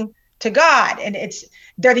talking to God. And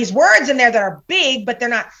there are these words in there that are big, but they're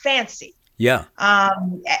not fancy. Yeah.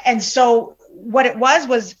 And so what it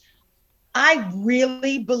was I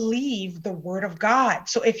really believe the word of God.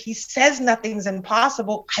 So if he says nothing's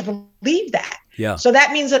impossible, I believe that. Yeah. So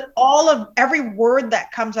that means that every word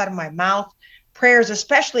that comes out of my mouth, prayers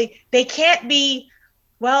especially, they can't be,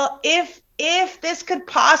 well, if this could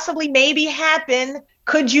possibly maybe happen,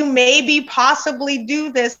 could you maybe possibly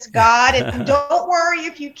do this, God? And don't worry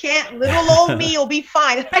if you can't, little old me will be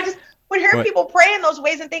fine. And I just would hear people pray in those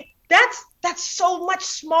ways and think, that's so much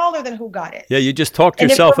smaller than who God is. Yeah, you just talked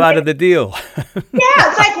yourself out of the deal. Yeah,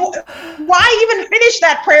 it's like, why even finish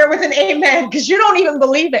that prayer with an amen? Because you don't even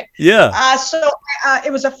believe it. Yeah. So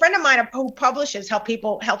it was a friend of mine who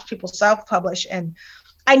helps people self-publish. And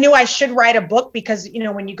I knew I should write a book because,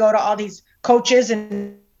 when you go to all these coaches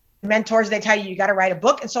and mentors, they tell you got to write a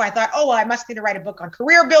book. And so I thought, I must need to write a book on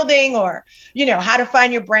career building or, how to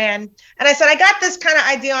find your brand. And I said, I got this kind of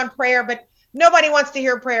idea on prayer, but nobody wants to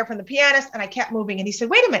hear prayer from the pianist. And I kept moving. And he said,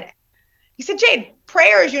 wait a minute. He said, Jade,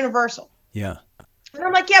 prayer is universal. Yeah. And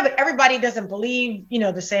I'm like, yeah, but everybody doesn't believe,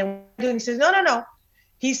 the same way. And he says, no.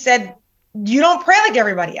 He said, you don't pray like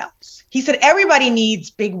everybody else. He said, everybody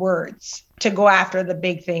needs big words to go after the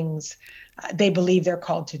big things they believe they're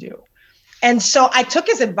called to do. And so I took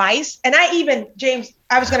his advice, and James,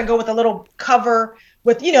 I was going to go with a little cover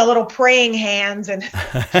with, little praying hands. And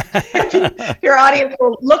your audience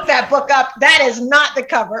will look that book up. That is not the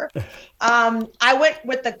cover. I went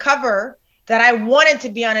with the cover that I wanted to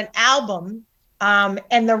be on an album.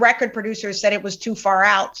 And the record producers said it was too far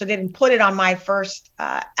out, so they didn't put it on my first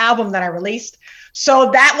album that I released. So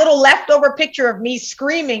that little leftover picture of me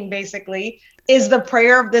screaming, basically, is the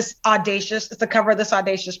prayer of it's the cover of this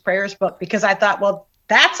Audacious Prayers book, because I thought, well,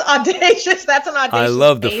 that's audacious. That's an audacious. I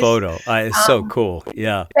love the face. photo. It's so cool.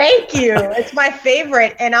 Yeah. Thank you. It's my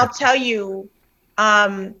favorite. And I'll tell you,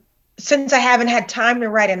 since I haven't had time to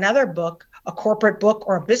write another book, a corporate book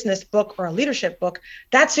or a business book or a leadership book,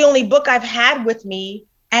 that's the only book I've had with me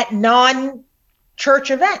at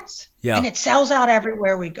non-church events. Yeah. And it sells out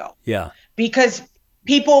everywhere we go. Yeah. Because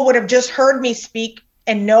people would have just heard me speak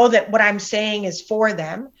and know that what I'm saying is for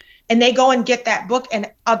them. And they go and get that book. And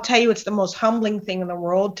I'll tell you, it's the most humbling thing in the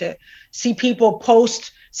world to see people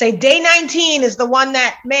post, say, day 19 is the one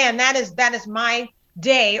that is my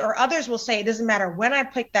day. Or others will say, it doesn't matter when I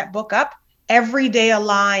pick that book up, every day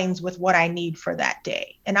aligns with what I need for that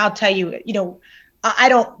day. And I'll tell you, I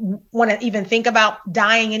don't want to even think about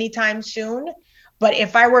dying anytime soon. But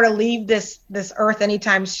if I were to leave this earth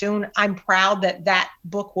anytime soon, I'm proud that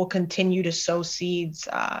book will continue to sow seeds,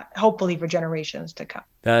 hopefully for generations to come.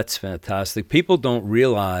 That's fantastic. People don't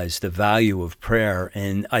realize the value of prayer.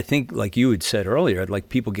 And I think, like you had said earlier, like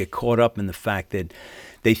people get caught up in the fact that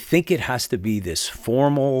they think it has to be this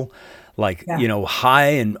formal, high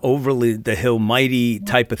and overly the hill mighty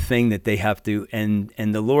type of thing that they have to. And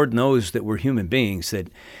the Lord knows that we're human beings, that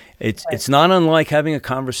it's not unlike having a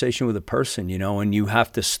conversation with a person, and you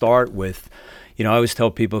have to start with, I always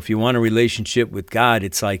tell people, if you want a relationship with God,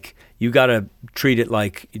 it's like you got to treat it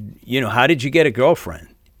like, how did you get a girlfriend?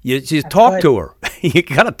 You That's talk good. to her. You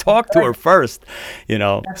got to talk to her first,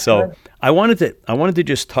 That's So good. I wanted to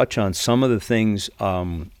just touch on some of the things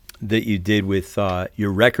that you did with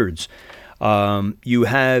your records. You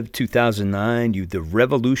have 2009, the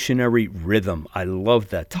Revolutionary Rhythm. I love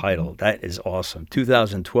that title. That is awesome.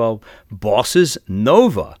 2012, Bosses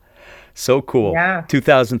Nova. So cool. Yeah.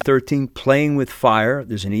 2013, Playing with Fire.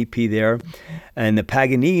 There's an EP there. And the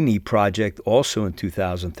Paganini Project, also in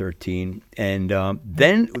 2013. And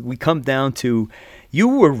then we come down to you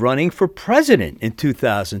were running for president in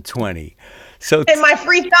 2020. So In my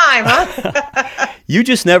free time, huh? you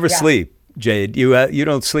just never Yeah. sleep, Jade. You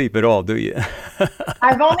don't sleep at all, do you?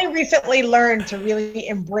 I've only recently learned to really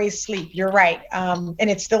embrace sleep. You're right. And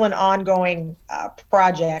it's still an ongoing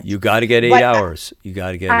project. You got to get 8 But hours. You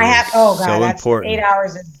got to get I 8 have, hours. oh God, So that's important. 8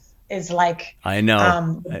 hours is like, I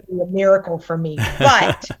know. would be a miracle for me.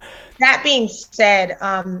 But that being said,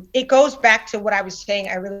 it goes back to what I was saying,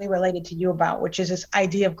 I really related to you about, which is this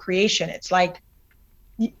idea of creation. It's like,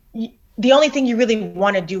 the only thing you really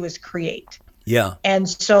want to do is create. Yeah. And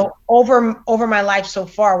so over my life so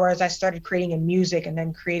far, whereas I started creating in music and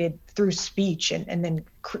then created through speech and then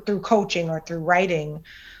through coaching or through writing,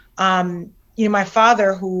 my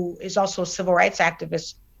father, who is also a civil rights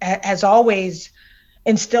activist, has always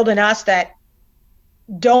instilled in us that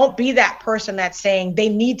don't be that person that's saying they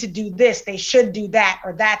need to do this, they should do that,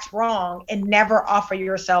 or that's wrong, and never offer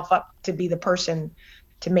yourself up to be the person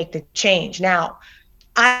to make the change. Now,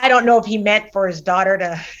 I don't know if he meant for his daughter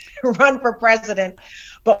to run for president,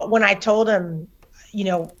 but when I told him,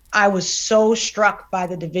 I was so struck by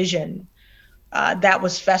the division that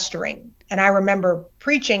was festering. And I remember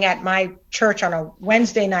preaching at my church on a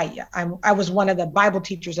Wednesday night. I was one of the Bible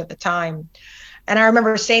teachers at the time. And I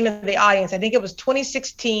remember saying to the audience, I think it was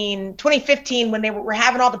 2015, when they were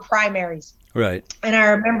having all the primaries. Right. And I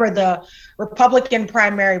remember the Republican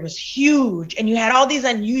primary was huge, and you had all these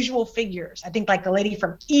unusual figures. I think like the lady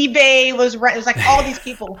from eBay was right. It was like all these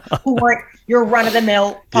people who weren't your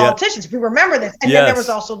run-of-the-mill politicians. If you remember this. And then there was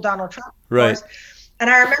also Donald Trump, of course. And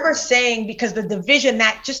I remember saying, because the division,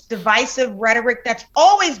 that just divisive rhetoric that's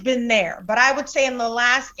always been there, but I would say in the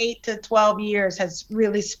last 8 to 12 years has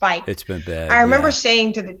really spiked. It's been bad. I remember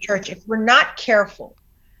saying to the church, if we're not careful,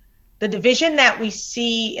 the division that we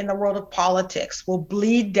see in the world of politics will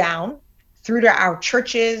bleed down through to our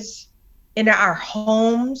churches, into our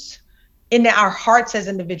homes, into our hearts as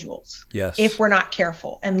individuals. Yes. If we're not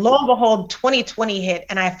careful. And lo and behold, 2020 hit,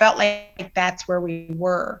 and I felt like that's where we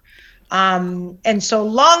were. And so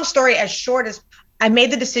long story as short as I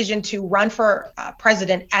made the decision to run for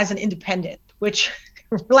president as an independent, which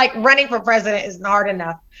like running for president isn't hard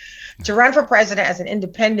enough. To run for president as an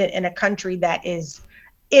independent in a country that is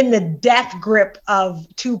in the death grip of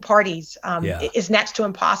two parties is next to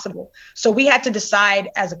impossible. So we had to decide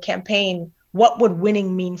as a campaign, what would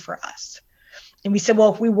winning mean for us? And we said,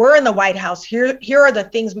 well, if we were in the White House, here are the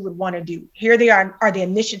things we would want to do. Here they are the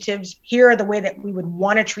initiatives. Here are the way that we would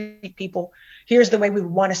want to treat people. Here's the way we would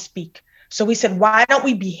want to speak. So we said, why don't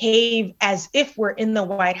we behave as if we're in the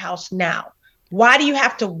White House now? Why do you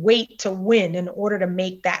have to wait to win in order to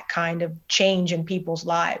make that kind of change in people's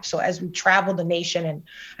lives? So as we traveled the nation, and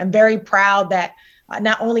I'm very proud that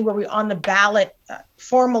not only were we on the ballot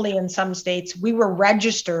formally in some states, we were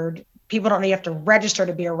registered. People don't have to register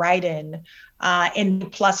to be a write-in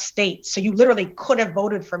plus states. So you literally could have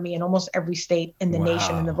voted for me in almost every state in the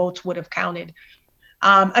nation, and the votes would have counted.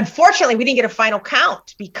 Unfortunately, we didn't get a final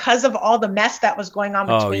count because of all the mess that was going on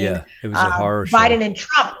between It was a horror Biden show. and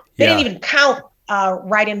Trump. They didn't even count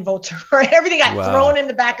write-in votes. Everything got thrown in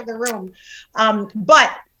the back of the room.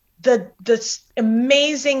 But the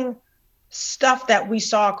amazing stuff that we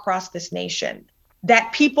saw across this nation,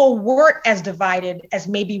 that people weren't as divided as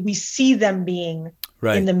maybe we see them being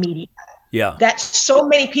in the media. Yeah. That so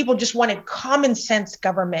many people just wanted common sense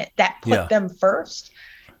government that put them first.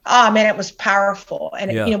 Oh man, it was powerful.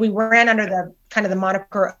 And we ran under the kind of the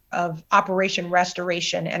moniker of Operation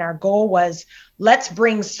Restoration. And our goal was, let's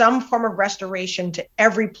bring some form of restoration to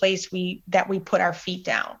every place that we put our feet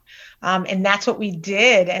down. And that's what we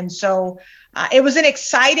did. And so it was an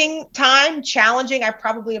exciting time, challenging. I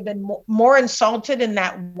probably have been more insulted in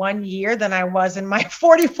that 1 year than I was in my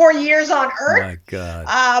 44 years on Earth. Oh my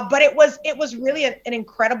God. But it was really an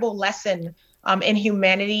incredible lesson in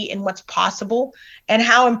humanity, in what's possible, and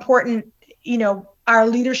how important, our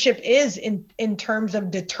leadership is in terms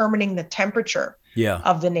of determining the temperature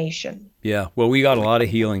of the nation. Yeah. Well, we got a lot of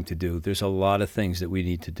healing to do. There's a lot of things that we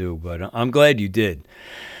need to do, but I'm glad you did.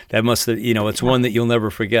 That must have, it's one that you'll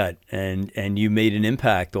never forget. And you made an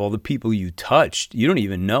impact. All the people you touched, you don't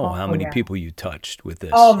even know how many people you touched with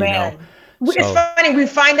this. Oh, man. It's funny. We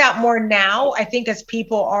find out more now, I think, as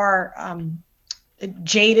people are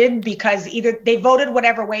jaded because either they voted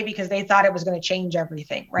whatever way because they thought it was going to change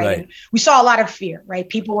everything. Right. And we saw a lot of fear, right?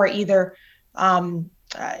 People were either,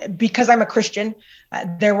 because I'm a Christian,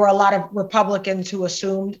 there were a lot of Republicans who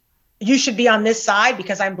assumed you should be on this side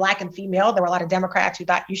because I'm Black and female. There were a lot of Democrats who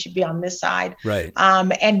thought you should be on this side. Right.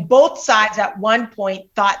 And both sides at one point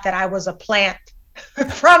thought that I was a plant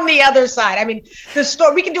from the other side. I mean, the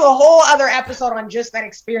story, we can do a whole other episode on just that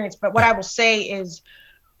experience. But what I will say is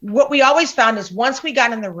what we always found is once we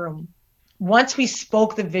got in the room, once we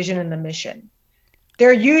spoke the vision and the mission,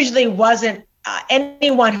 there usually wasn't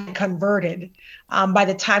anyone converted by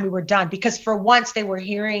the time we were done, because for once they were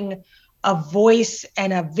hearing a voice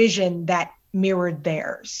and a vision that mirrored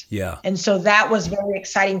theirs. Yeah. And so that was very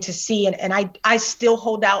exciting to see. And I still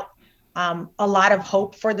hold out a lot of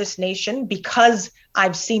hope for this nation because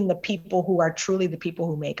I've seen the people who are truly the people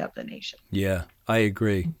who make up the nation. Yeah, I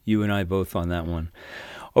agree. You and I both on that one.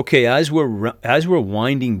 Okay, as we're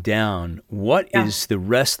winding down, what is the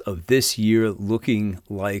rest of this year looking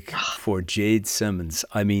like for Jade Simmons?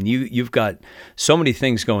 I mean, you've got so many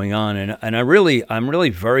things going on, and I'm really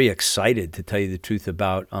very excited, to tell you the truth,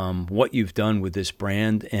 about what you've done with this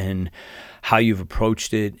brand and how you've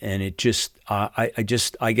approached it. And it just I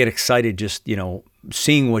get excited just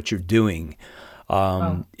seeing what you're doing.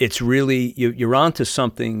 It's really you're onto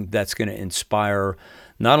something that's going to inspire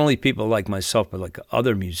not only people like myself, but like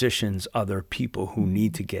other musicians, other people who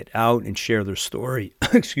need to get out and share their story.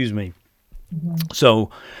 Excuse me. Mm-hmm.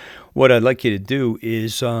 So what I'd like you to do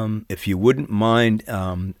is, if you wouldn't mind,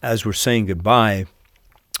 as we're saying goodbye,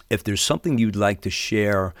 if there's something you'd like to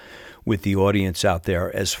share with the audience out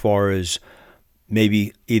there as far as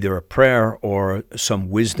maybe either a prayer or some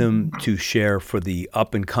wisdom to share for the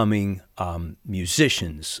up-and-coming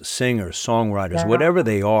musicians, singers, songwriters, whatever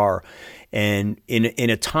they are. And in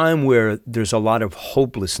a time where there's a lot of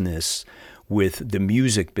hopelessness with the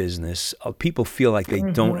music business, people feel like they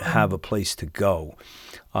don't have a place to go.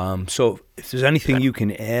 So if there's anything you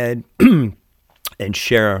can add and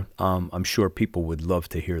share, I'm sure people would love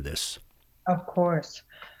to hear this. Of course.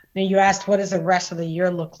 Now, you asked, what does the rest of the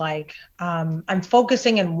year look like? I'm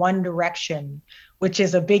focusing in one direction, which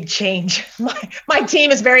is a big change. My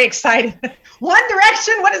team is very excited. One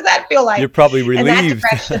direction, what does that feel like? You're probably relieved. And that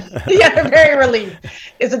direction, yeah, very relieved,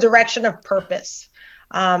 is a direction of purpose.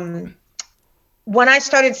 When I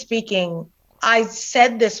started speaking, I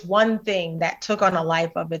said this one thing that took on a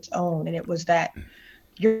life of its own, and it was that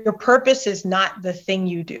your purpose is not the thing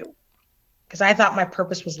you do. Because I thought my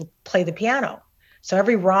purpose was to play the piano. So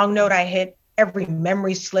every wrong note I hit, every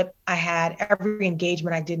memory slip I had, every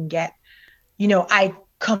engagement I didn't get, I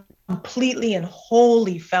completely and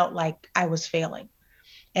wholly felt like I was failing.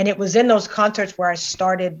 And it was in those concerts where I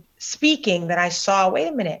started speaking that I saw, wait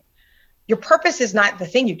a minute, your purpose is not the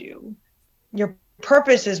thing you do. Your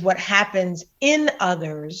purpose is what happens in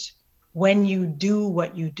others when you do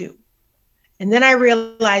what you do. And then I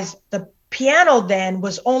realized the piano then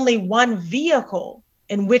was only one vehicle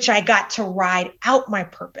in which I got to ride out my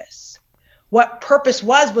purpose. What purpose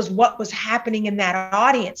was what was happening in that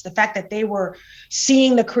audience. The fact that they were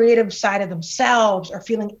seeing the creative side of themselves or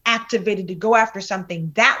feeling activated to go after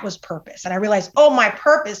something, that was purpose. And I realized, my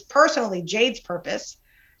purpose, personally, Jade's purpose,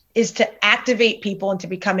 is to activate people into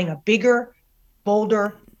becoming a bigger,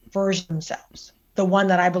 bolder version of themselves, the one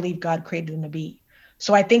that I believe God created them to be.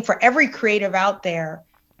 So I think for every creative out there,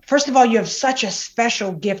 first of all, you have such a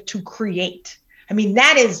special gift to create. I mean,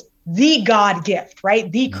 that is the God gift,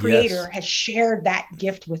 right? The creator has shared that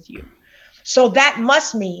gift with you. So that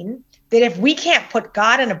must mean that if we can't put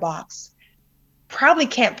God in a box, probably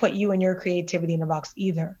can't put you and your creativity in a box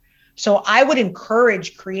either. So I would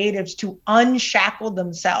encourage creatives to unshackle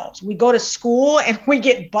themselves. We go to school and we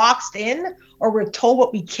get boxed in, or we're told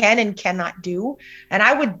what we can and cannot do. And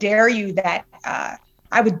I would dare you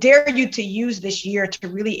to use this year to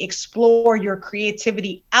really explore your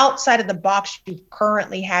creativity outside of the box you've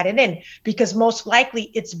currently had it in, because most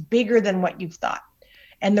likely it's bigger than what you've thought.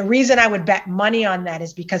 And the reason I would bet money on that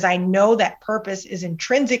is because I know that purpose is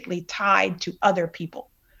intrinsically tied to other people.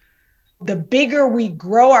 The bigger we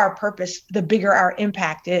grow our purpose, the bigger our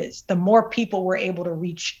impact is, the more people we're able to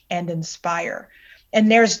reach and inspire.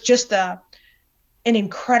 And there's just an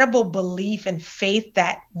incredible belief and faith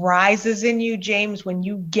that rises in you, James, when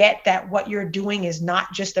you get that what you're doing is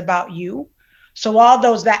not just about you. So all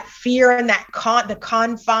that fear and the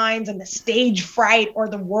confines and the stage fright or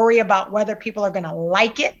the worry about whether people are going to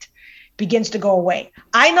like it begins to go away.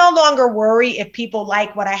 I no longer worry if people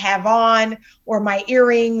like what I have on or my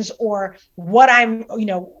earrings or what I'm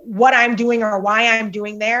doing or why I'm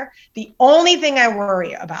doing there. The only thing I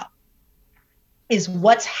worry about is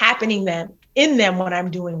what's happening in them when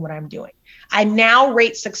I'm doing what I'm doing. I now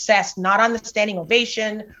rate success not on the standing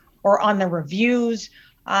ovation or on the reviews.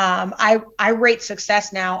 I rate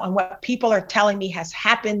success now on what people are telling me has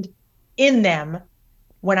happened in them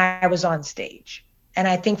when I was on stage. And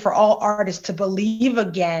I think for all artists to believe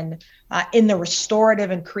again in the restorative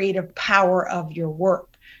and creative power of your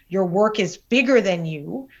work. Your work is bigger than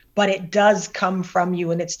you, but it does come from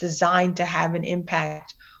you, and it's designed to have an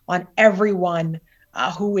impact on everyone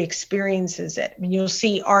who experiences it. I mean, you'll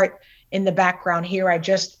see art in the background here. I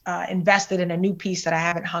just invested in a new piece that I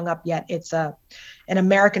haven't hung up yet. It's an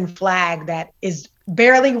American flag that is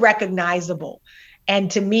barely recognizable.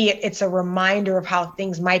 And to me, it's a reminder of how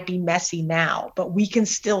things might be messy now, but we can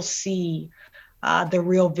still see the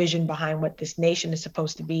real vision behind what this nation is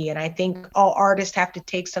supposed to be. And I think all artists have to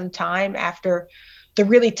take some time after the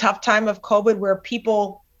really tough time of COVID, where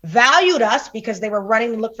people valued us because they were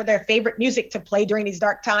running to look for their favorite music to play during these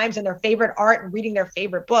dark times and their favorite art and reading their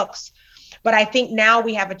favorite books. But I think now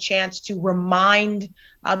we have a chance to remind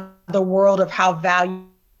the world of how valuable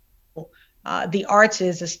the arts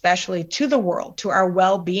is, especially to the world, to our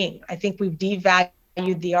well-being. I think we've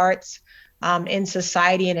devalued the arts in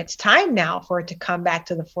society, and it's time now for it to come back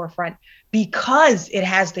to the forefront because it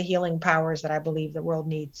has the healing powers that I believe the world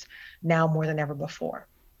needs now more than ever before.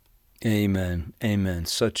 Amen. Amen.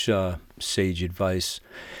 Such sage advice.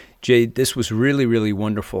 Jade, this was really, really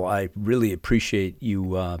wonderful. I really appreciate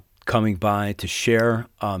you coming by to share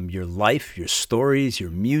your life, your stories, your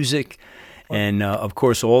music. And of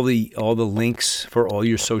course, all the links for all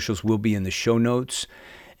your socials will be in the show notes.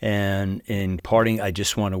 And in parting, I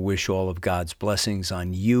just want to wish all of God's blessings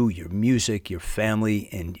on you, your music, your family,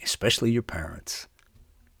 and especially your parents.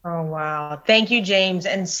 Oh, wow. Thank you, James.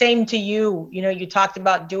 And same to you. You know, you talked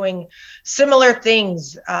about doing similar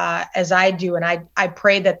things as I do. And I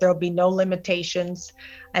pray that there'll be no limitations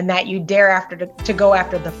and that you dare to go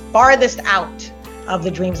after the farthest out of the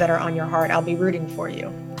dreams that are on your heart. I'll be rooting for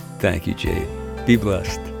you. Thank you, Jade. Be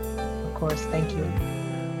blessed. Of course. Thank you.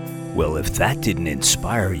 Well, if that didn't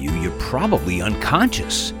inspire you, you're probably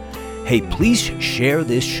unconscious. Hey, please share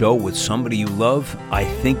this show with somebody you love. I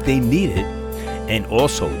think they need it. And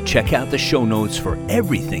also, check out the show notes for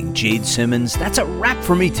everything Jade Simmons. That's a wrap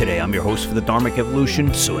for me today. I'm your host for the dHarmic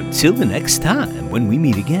Evolution. So until the next time, when we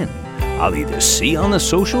meet again, I'll either see you on the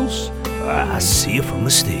socials or I'll see you from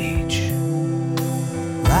the stage.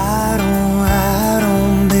 Ride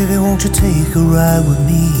on, baby, won't you take a ride with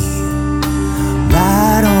me?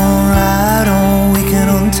 Ride on, we can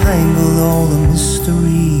untangle all the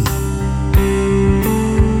mystery.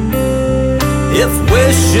 If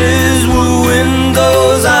wishes were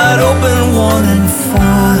windows, I'd open one and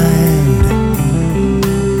find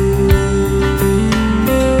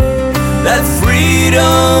that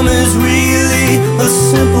freedom is really a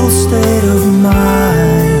simple state of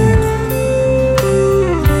mind.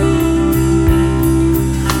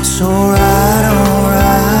 So ride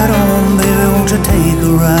on, baby, won't you take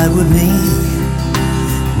a ride with me?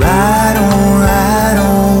 Ride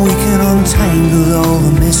on, we can untangle all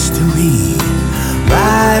the mystery.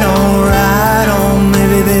 Ride on,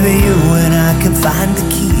 baby, you and I can find the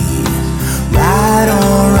key. Ride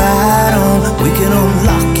on, we can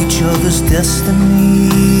unlock each other's destiny.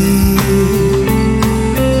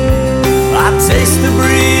 I taste the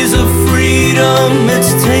breeze of freedom,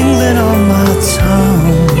 it's tingling on my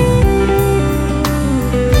tongue.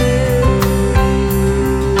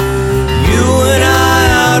 You and I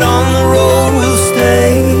out on the road will stay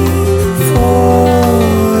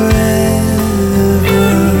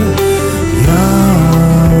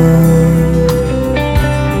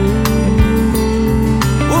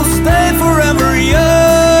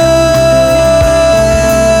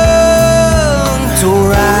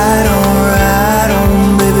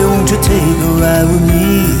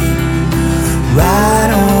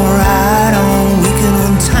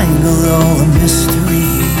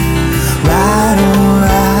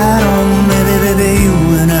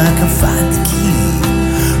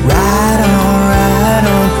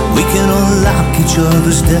each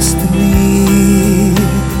other's destiny.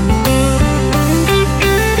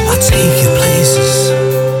 I'll take you places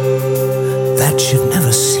that you've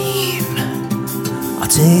never seen. I'll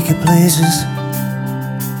take you places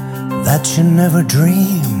that you never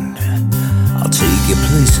dreamed. I'll take you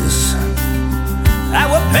places that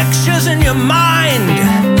were pictures in your mind.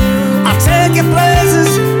 I'll take you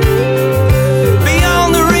places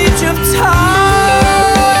beyond the reach of time.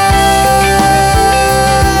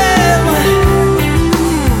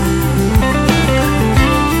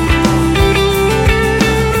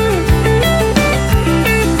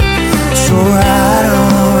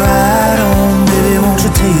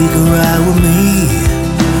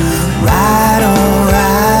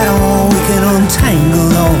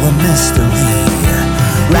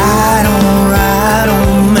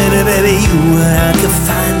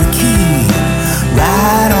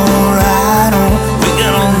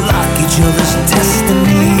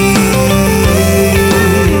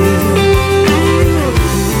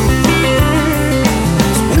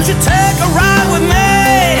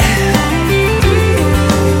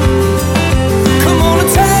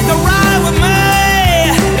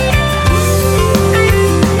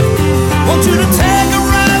 to the